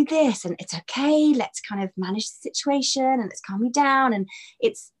and let's do this and it's okay, let's kind of manage the situation and let's calm you down. And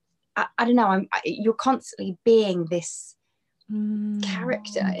it's I don't know, you're constantly being this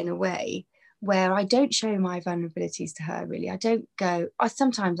character in a way, where I don't show my vulnerabilities to her, really. I don't go,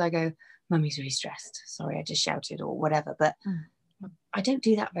 sometimes I go, Mummy's really stressed, sorry, I just shouted, or whatever, but I don't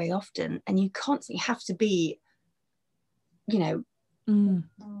do that very often. And you constantly have to be, you know,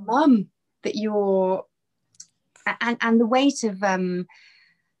 mum that you're, and the weight of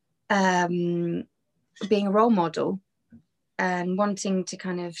being a role model and wanting to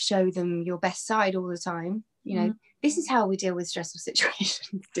kind of show them your best side all the time, you know, this is how we deal with stressful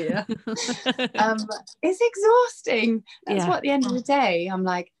situations, dear. It's exhausting. That's what, at the end of the day, I'm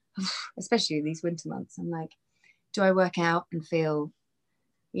like, especially these winter months, I'm like, do I work out and feel,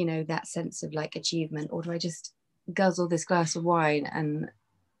 you know, that sense of like achievement, or do I just guzzle this glass of wine and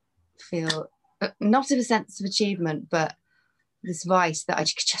feel not a sense of achievement, but this vice that I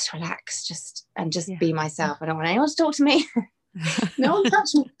could just relax, just be myself. I don't want anyone to talk to me. No one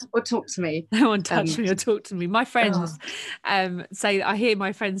touch me or talk to me. No one touch me or talk to me. My friends I hear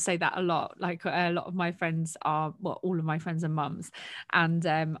my friends say that a lot. Like, a lot of my friends are, well, all of my friends are mums, and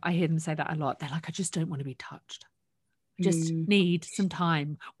I hear them say that a lot. They're like, I just don't want to be touched. I just need some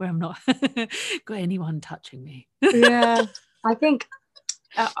time where I'm not got anyone touching me. Yeah, I think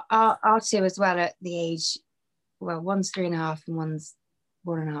our 2 as well, at the age, well, one's 3.5 and one's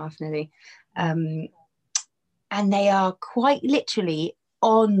 1.5 nearly, and they are quite literally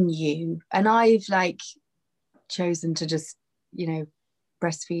on you. And I've like chosen to just, you know,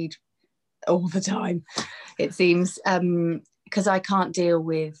 breastfeed all the time, it seems, because I can't deal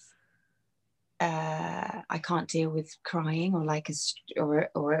with crying, or like or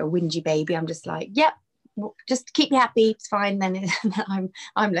a whingy baby. I'm just like, yep, just keep me happy, it's fine, then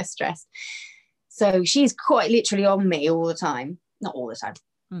I'm less stressed. So she's quite literally on me all the time, not all the time,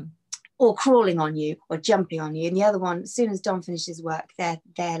 or crawling on you or jumping on you. And the other one, as soon as Don finishes work, they're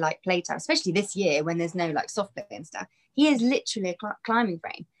like playtime, especially this year when there's no like soft play and stuff. He is literally a climbing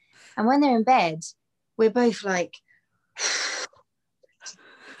frame. And when they're in bed, we're both like,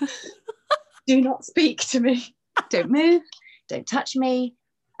 do not speak to me, don't move, don't touch me.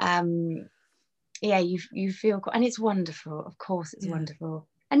 Yeah, you feel, and it's wonderful. Of course it's wonderful.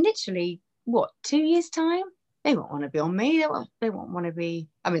 And literally, what, 2 years time, they won't want to be on me. They won't want to be,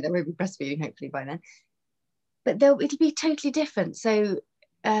 I mean, they won't be breastfeeding hopefully by then, but it'll be totally different. So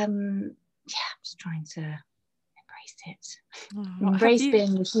I'm just trying to embrace it. Embrace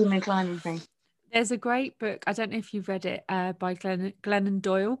being the human climbing frame. There's a great book, I don't know if you've read it, by Glennon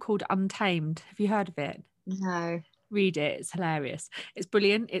Doyle, called Untamed. Have you heard of it? No. read it. It's hilarious. It's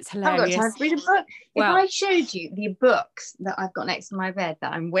brilliant. It's I haven't got hilarious. time to read a book. Well, if I showed you the books that I've got next to my bed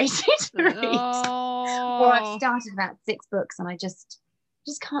that I'm waiting to read, or I've started about 6 books and I just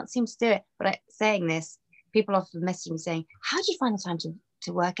can't seem to do it. But saying this, people often message me saying, how do you find the time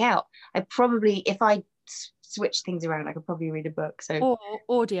to work out? I probably, if I switch things around, I could probably read a book. So or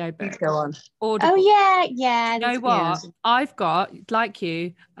audio book. Go on. Audible. Oh yeah. You know what? I've got, like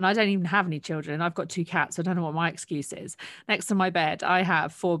you, and I don't even have any children. I've got 2 cats. So I don't know what my excuse is. Next to my bed, I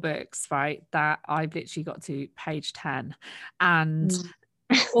have 4 books, right? That I've literally got to page 10. And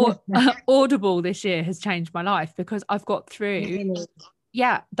Audible this year has changed my life because I've got through.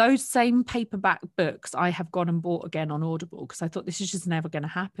 Yeah, those same paperback books I have gone and bought again on Audible because I thought this is just never going to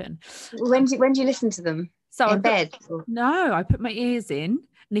happen. When do you listen to them? So in bed? No, I put my ears in,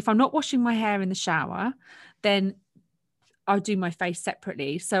 and if I'm not washing my hair in the shower, then I'll do my face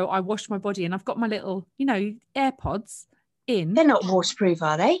separately. So I wash my body, and I've got my little, AirPods in. They're not waterproof,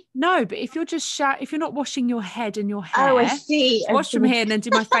 are they? No, but if you're just if you're not washing your head and your hair, I see. Wash from here and then do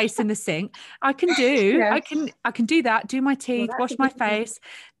my face in the sink. I can do. I can do that. Do my teeth, wash my face,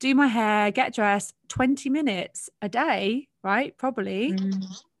 do my hair, get dressed. 20 minutes a day, right? Probably,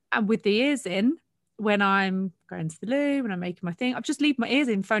 and with the ears in. When I'm going to the loo, when I'm making my thing, I've just leave my ears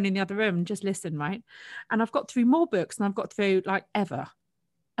in, phone in the other room, and just listen, right? And I've got through more books than I've got through like ever.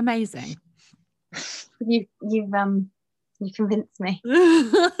 Amazing. You convinced me.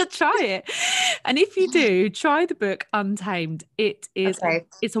 Try it. And if you do, try the book Untamed. It is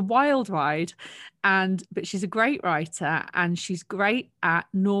it's a wild ride, but she's a great writer, and she's great at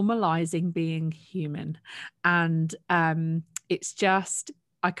normalizing being human. And it's just,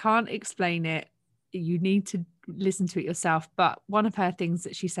 I can't explain it. You need to listen to it yourself. But one of her things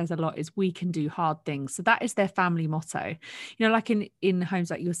that she says a lot is, we can do hard things. So that is their family motto. Like in homes,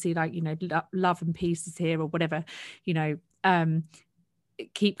 like you'll see, like, love and peace is here, or whatever,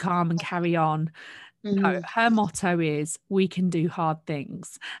 keep calm and carry on. No, her motto is, we can do hard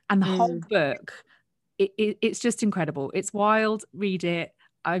things. And the whole book, it's just incredible. It's wild. Read it.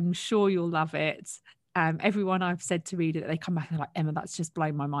 I'm sure you'll love it. Everyone I've said to read it, they come back and they're like, Emma, that's just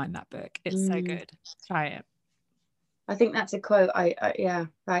blown my mind, that book. It's so good. Try it. I think that's a quote. I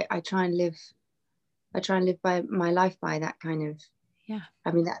try and live by my life by that kind of. Yeah.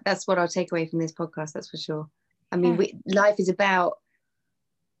 I mean, that's what I'll take away from this podcast. That's for sure. I mean, life is about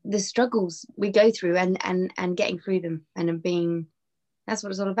the struggles we go through and getting through them, and being. That's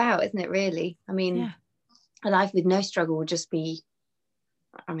what it's all about, isn't it? Really. I mean, a life with no struggle would just be.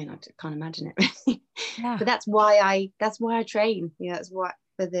 I mean, I can't imagine it really. Yeah. But that's why I train. That's what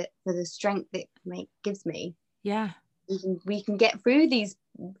for the strength it gives me. Yeah. We can get through these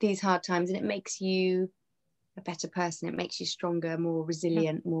hard times, and it makes you a better person. It makes you stronger, more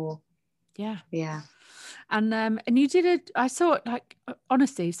resilient, more. Yeah. Yeah. And you did it. I saw it, like,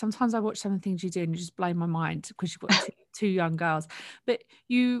 honestly, sometimes I watch some of the things you do and you just blow my mind because you've got two young girls. But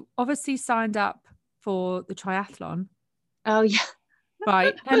you obviously signed up for the triathlon. Oh yeah.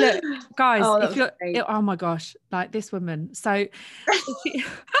 Right. Now look, guys, if you're oh my gosh, like this woman. So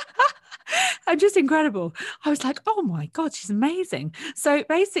I'm just incredible. I was like, oh my God, she's amazing. So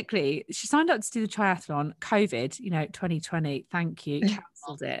basically, she signed up to do the triathlon. COVID, 2020, thank you,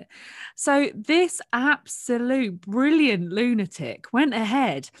 cancelled it. So this absolute brilliant lunatic went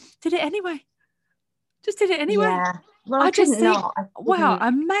ahead, did it anyway. Just did it anyway. Yeah. Well, I just think, wow,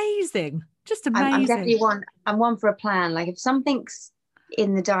 amazing. Just amazing. I'm definitely one for a plan. Like if something's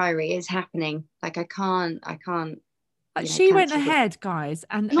in the diary is happening, like I can't she went ahead, guys,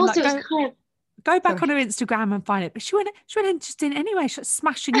 and also like, go back on her Instagram and find it. But she went and just did it anyway. She was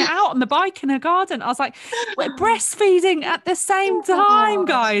smashing it out on the bike in her garden. I was like, we're breastfeeding at the same time,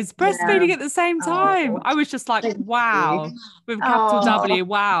 guys. Breastfeeding at the same time. I was just like, wow, with a capital W,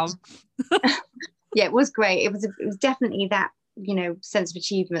 wow. Yeah, it was great. It was definitely that, sense of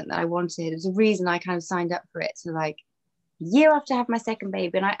achievement that I wanted. It was a reason I kind of signed up for it. So like a year after I had my second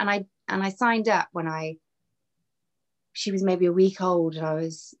baby, and I signed up when she was maybe a week old, and I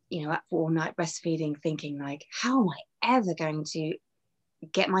was, up for all night breastfeeding, thinking like, how am I ever going to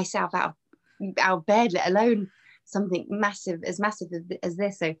get myself out of bed, let alone something massive as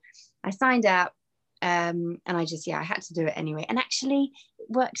this? So I signed up, and I had to do it anyway. And actually it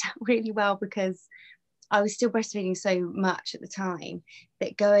worked out really well because I was still breastfeeding so much at the time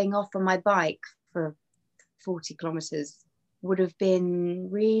that going off on my bike for 40 kilometers would have been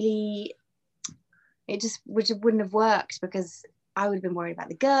really, it just wouldn't have worked because I would have been worried about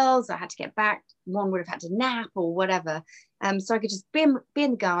the girls. I had to get back. One would have had to nap or whatever. So I could just be in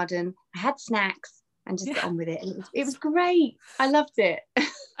the garden. I had snacks and just get on with it. And it was great. I loved it.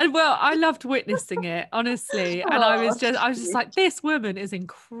 And well, I loved witnessing it, honestly. And I was just like, this woman is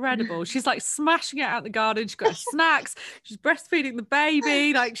incredible. She's like smashing it out in the garden. She's got her snacks. She's breastfeeding the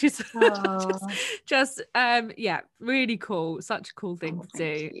baby. Like she's yeah, really cool. Such a cool thing to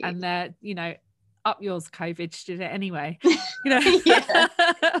do. You. And you know, up yours, COVID. She did it anyway. You know. Yeah.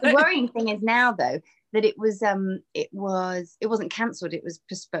 The worrying thing is now though that it wasn't cancelled. It was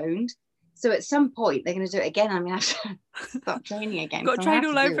postponed. So at some point they're going to do it again. I'm going to have to start training again. Got to train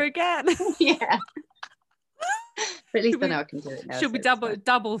all over again. Yeah. But at least I know I can do it now. She'll be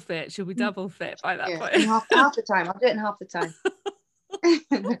double fit. She'll be double fit by that point. Half the time. I'll do it in half the time.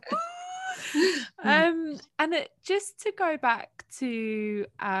 And just to go back to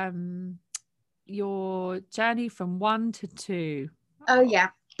your journey from 1 to 2. Oh yeah.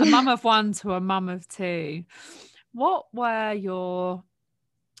 A mum of 1 to a mum of 2. What were your,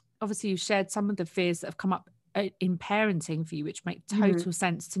 obviously you shared some of the fears that have come up in parenting for you, which make total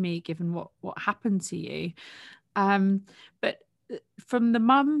sense to me given what happened to you. But from the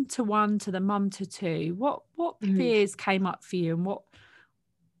mum to 1 to the mum to 2, what fears came up for you, and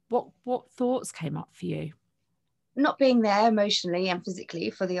what thoughts came up for you? Not being there emotionally and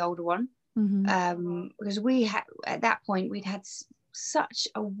physically for the older one, because we had at that point we'd had such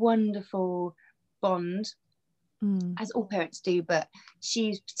a wonderful bond, as all parents do, but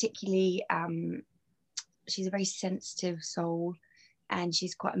she's particularly she's a very sensitive soul, and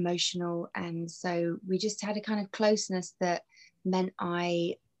she's quite emotional, and so we just had a kind of closeness that meant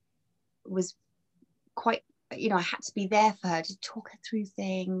I was quite, you know, I had to be there for her to talk her through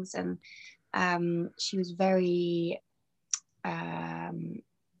things, and she was very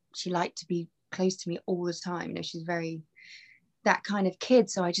she liked to be close to me all the time. You know, she's very that kind of kid,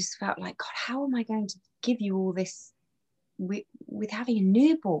 so I just felt like, God, how am I going to give you all this with having a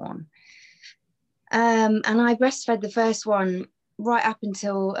newborn? And I breastfed the first one right up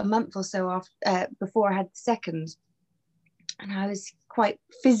until a month or so after, before I had the second, and I was quite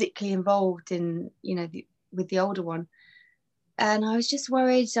physically involved in, you know, with the older one, and I was just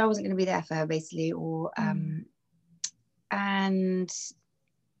worried I wasn't going to be there for her, basically, or and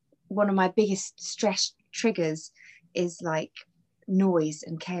one of my biggest stress triggers is like noise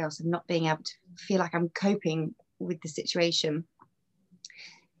and chaos and not being able to feel like I'm coping with the situation.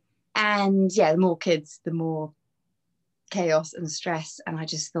 And yeah, the more kids, the more chaos and stress. And I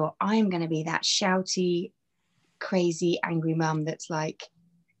just thought, I'm going to be that shouty, crazy, angry mum that's like,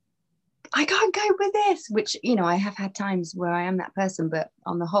 I can't cope with this, which, you know, I have had times where I am that person, but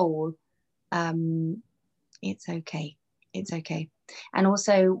on the whole, it's okay. It's okay. And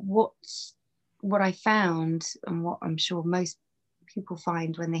also what I found, and what I'm sure most people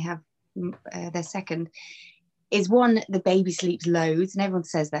find when they have their second, is one, the baby sleeps loads, and everyone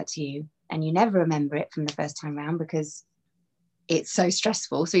says that to you, and you never remember it from the first time round because it's so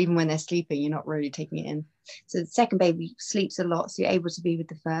stressful. So even when they're sleeping, you're not really taking it in. So the second baby sleeps a lot, so you're able to be with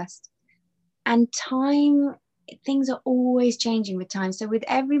the first. And time, things are always changing with time. So with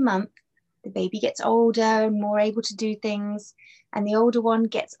every month, the baby gets older and more able to do things, and the older one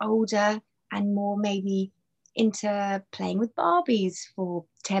gets older and more maybe into playing with Barbies for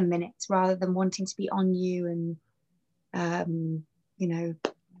 10 minutes rather than wanting to be on you. And you know,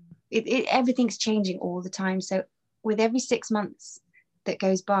 everything's changing all the time. So with every 6 months that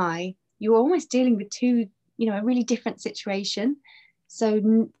goes by, you're almost dealing with two, you know, a really different situation.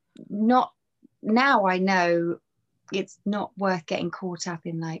 So not now, I know it's not worth getting caught up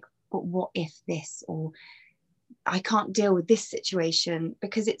in like, but what if this, or I can't deal with this situation,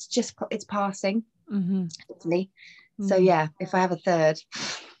 because it's passing. So yeah, if I have a third,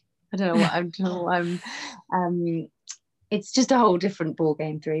 I don't know what I'm it's just a whole different ball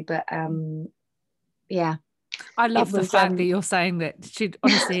game for me. But yeah, I love the fact that you're saying that.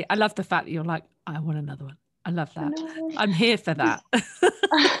 Honestly, I love the fact that you're like, I want another one. I love that. I'm here for that.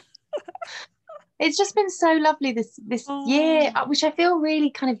 It's just been so lovely this year, which I feel really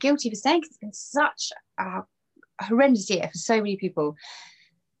kind of guilty for saying, because it's been such a horrendous year for so many people.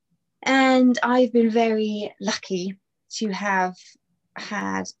 And I've been very lucky to have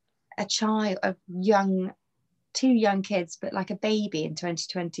had a child, two young kids, but like a baby in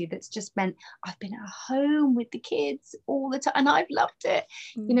 2020. That's just meant I've been at home with the kids all the time, and I've loved it.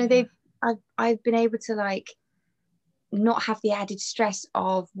 You know, I've been able to like not have the added stress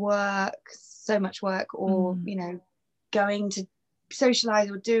of work, so much work, or you know, going to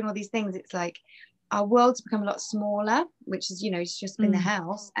socialize or doing all these things. It's like our world's become a lot smaller, which is, you know, it's just been the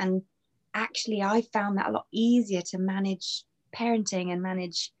house. And actually I found that a lot easier to manage parenting and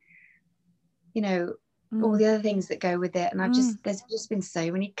manage, you know, all the other things that go with it. And there's just been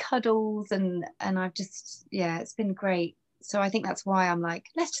so many cuddles, and I've just, yeah, it's been great. so I think that's why I'm like,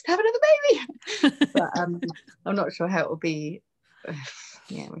 let's just have another baby. But I'm not sure how it will be.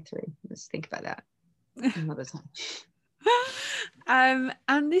 Yeah, with 3. Let's think about that another time.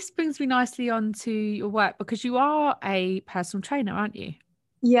 And this brings me nicely on to your work, because you are a personal trainer, aren't you?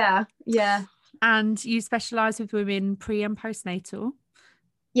 Yeah. And you specialise with women pre and postnatal.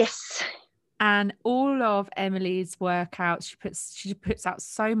 Yes. And all of Emily's workouts, she puts out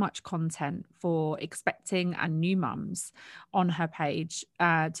so much content for expecting and new mums on her page,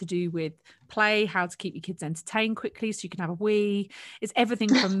 to do with play, how to keep your kids entertained quickly so you can have a wee. It's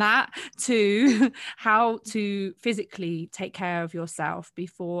everything from that to how to physically take care of yourself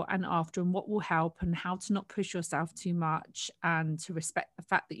before and after, and what will help, and how to not push yourself too much, and to respect the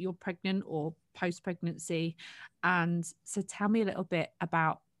fact that you're pregnant or post-pregnancy. And so tell me a little bit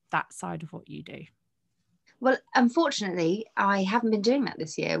about that side of what you do. Well, unfortunately, I haven't been doing that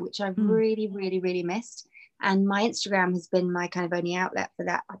this year, which I've really, really, really missed. And my Instagram has been my kind of only outlet for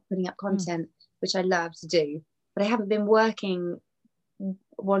that, putting up content, which I love to do. But I haven't been working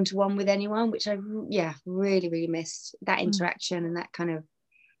one-to-one with anyone, which I, really, really missed that interaction and that kind of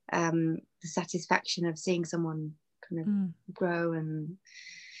the satisfaction of seeing someone kind of grow and,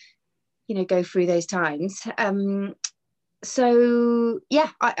 go through those times. So yeah,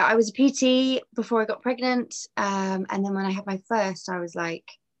 I was a PT before I got pregnant, and then when I had my first, I was like,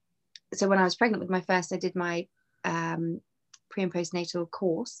 so when I was pregnant with my first, I did my pre and postnatal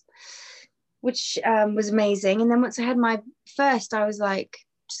course, which was amazing. And then once I had my first, I was like,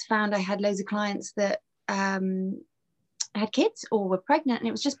 just found I had loads of clients that had kids or were pregnant, and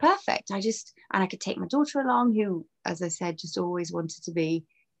it was just perfect. And I could take my daughter along, who, as I said, just always wanted to be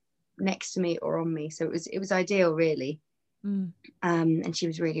next to me or on me, so it was ideal, really. And she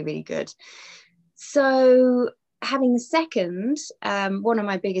was really, really good. So having the second, one of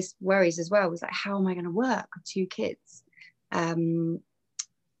my biggest worries as well was like, how am I going to work with 2 kids? I'd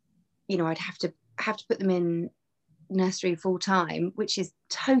have to put them in nursery full time, which is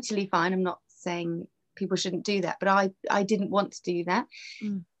totally fine. I'm not saying people shouldn't do that, but I didn't want to do that.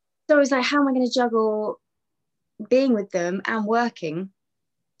 So I was like, how am I going to juggle being with them and working?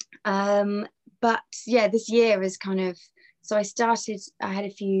 But yeah, this year is kind of, so I had a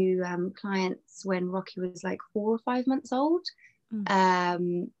few clients when Rocky was like 4 or 5 months old.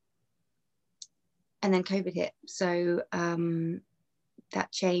 And then COVID hit. So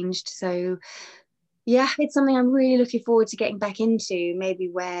that changed. So yeah, it's something I'm really looking forward to getting back into, maybe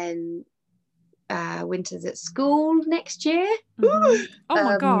when winter's at school next year. Oh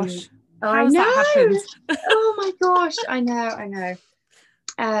my gosh. How's that happened? Oh my gosh, I know.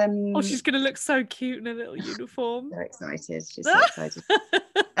 She's gonna look so cute in a little uniform. So excited, just so excited.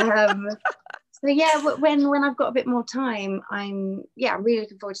 So yeah, when I've got a bit more time, I'm really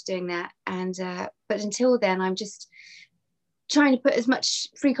looking forward to doing that. And but until then, I'm just trying to put as much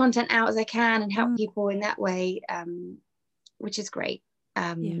free content out as I can and help people in that way, which is great.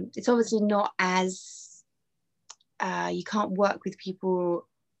 It's obviously not as you can't work with people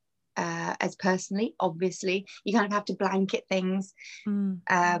as personally. Obviously, you kind of have to blanket things,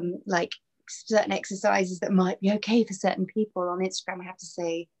 like certain exercises that might be okay for certain people. On Instagram, I have to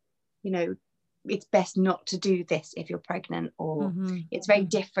say, it's best not to do this if you're pregnant, or it's very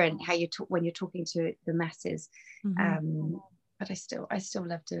different how you talk when you're talking to the masses. But I still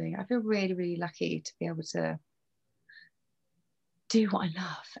love doing it. I feel really, really lucky to be able to do what I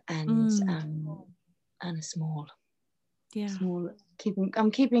love, and a small,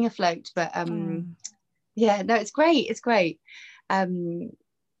 I'm keeping afloat. But it's great. But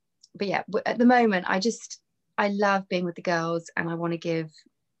yeah, at the moment, I love being with the girls, and I want to give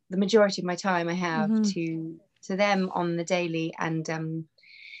the majority of my time I have to them on the daily. And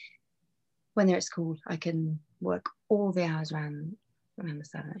when they're at school, I can work all the hours around the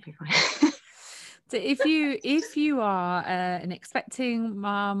sun. That'd be fine. So if you are an expecting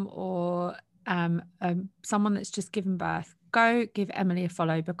mum, or someone that's just given birth, go give Emily a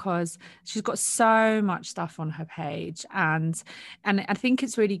follow, because she's got so much stuff on her page, and I think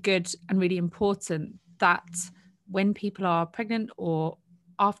it's really good and really important that when people are pregnant or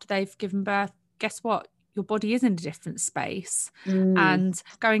after they've given birth, guess what? Your body is in a different space, and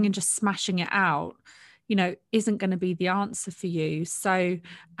going and just smashing it out, isn't going to be the answer for you. So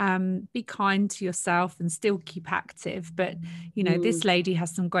be kind to yourself and still keep active. But, this lady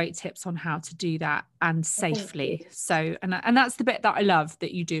has some great tips on how to do that, and safely. So, and that's the bit that I love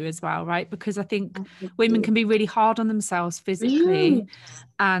that you do as well, right? Because I think women can be really hard on themselves physically.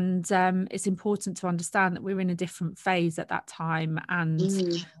 And it's important to understand that we're in a different phase at that time. And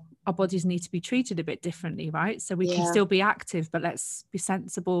our bodies need to be treated a bit differently, right? So we can Yeah. still be active, but let's be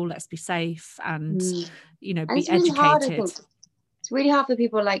sensible, let's be safe, and you know, And be it's really educated. hard, I think. It's really hard for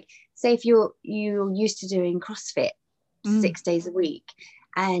people, like, say if you're used to doing CrossFit 6 days a week,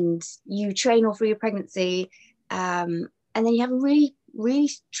 and you train all through your pregnancy, and then you have a really, really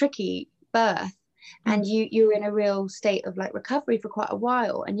tricky birth, and you're in a real state of like recovery for quite a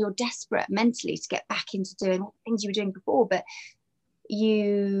while, and you're desperate mentally to get back into doing all the things you were doing before, but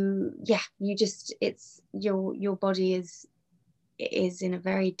you just, it's your body is in a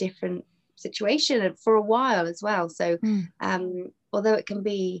very different situation for a while as well. So although it can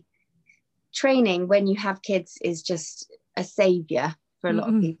be, training when you have kids is just a savior for a lot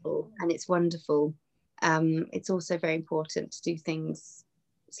of people, and it's wonderful. It's also very important to do things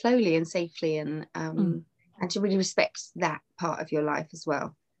slowly and safely, and to really respect that part of your life as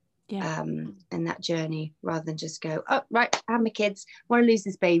well. And that journey, rather than just go, oh right, I have my kids, want to lose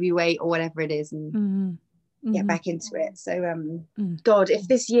this baby weight or whatever it is, and get back into it. So God, if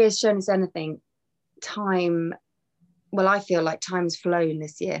this year's shown us anything, time, well, I feel like time's flown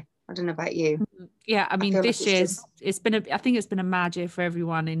this year. I don't know about you. Yeah, I mean, this year's it's been I think it's been a mad year for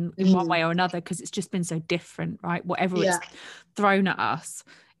everyone in one way or another, because it's just been so different, right? Whatever it's thrown at us,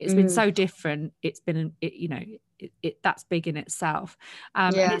 it's been so different. It's been you know, that's big in itself,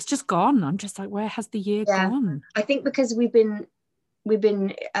 and it's just gone. I'm just like, where has the year gone? I think because we've been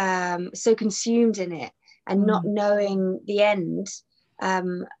so consumed in it, and not knowing the end,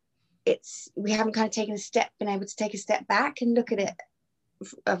 we haven't kind of been able to take a step back and look at it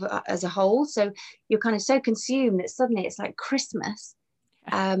as a whole. So you're kind of so consumed that suddenly it's like Christmas,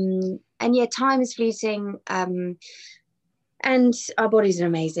 and time is fleeting, and our bodies are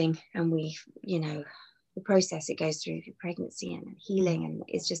amazing, and we, you know, the process it goes through pregnancy and healing, and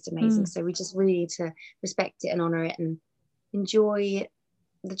it's just amazing. So we just really need to respect it and honor it and enjoy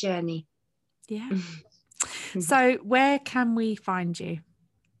the journey. So where can we find you?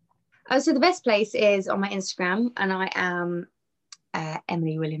 So the best place is on my Instagram, and I am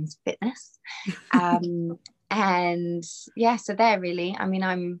Emily Williams Fitness. And so there, really. I mean,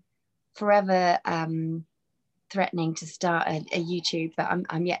 I'm forever threatening to start a YouTube, but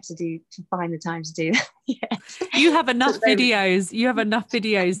I'm yet to find the time to do that yet. You have enough videos. You have enough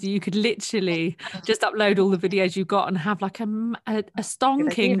videos that you could literally just upload all the videos you've got and have like a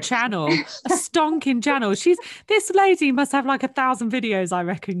stonking channel. A stonking channel. This lady must have like 1,000 videos, I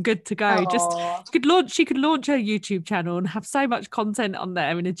reckon, good to go. Aww. She could launch her YouTube channel and have so much content on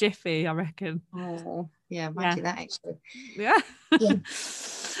there in a jiffy, I reckon. Oh, yeah, I might do that actually. Yeah.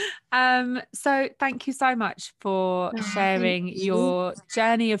 So thank you so much for sharing your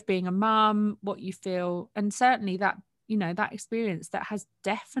journey of being a mum, what you feel, and certainly that, you know, that experience that has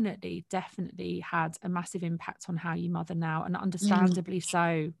definitely had a massive impact on how you mother now, and understandably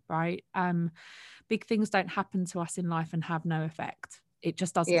so, right? Big things don't happen to us in life and have no effect. It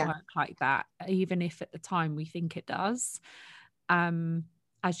just doesn't work like that, even if at the time we think it does.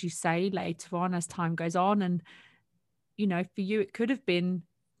 As you say, later on, as time goes on, and you know, for you it could have been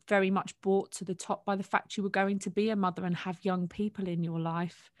very much brought to the top by the fact you were going to be a mother and have young people in your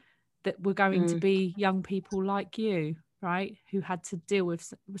life that were going to be young people like you, right, who had to deal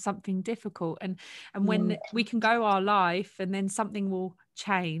with something difficult. And when we can go our life and then something will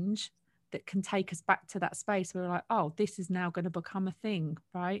change that can take us back to that space where we're like, oh, this is now going to become a thing,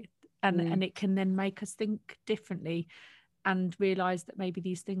 right? And it can then make us think differently and realize that maybe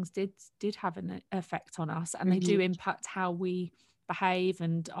these things did have an effect on us, and they do impact how we behave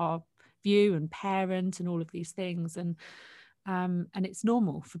and our view and parent and all of these things. And it's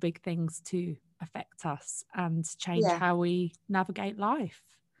normal for big things to affect us and change how we navigate life.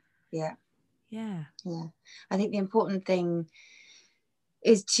 I think the important thing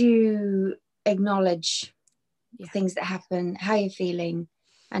is to acknowledge things that happen, how you're feeling,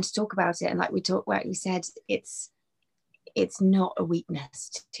 and to talk about it. And like you said, it's not a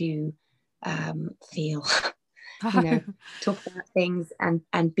weakness to feel, you know, talk about things and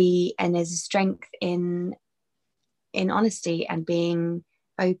there's a strength in honesty and being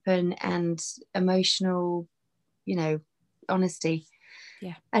open and emotional, you know, honesty.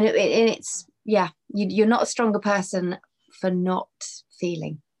 And it's you're not a stronger person for not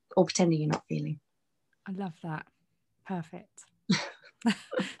feeling or pretending you're not feeling. I love that. Perfect.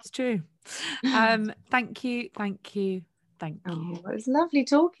 It's true. Thank you. Oh, it was lovely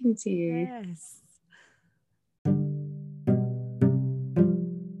talking to you. Yes.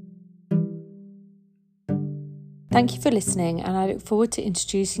 Thank you for listening, and I look forward to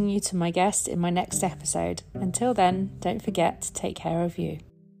introducing you to my guest in my next episode. Until then, don't forget to take care of you.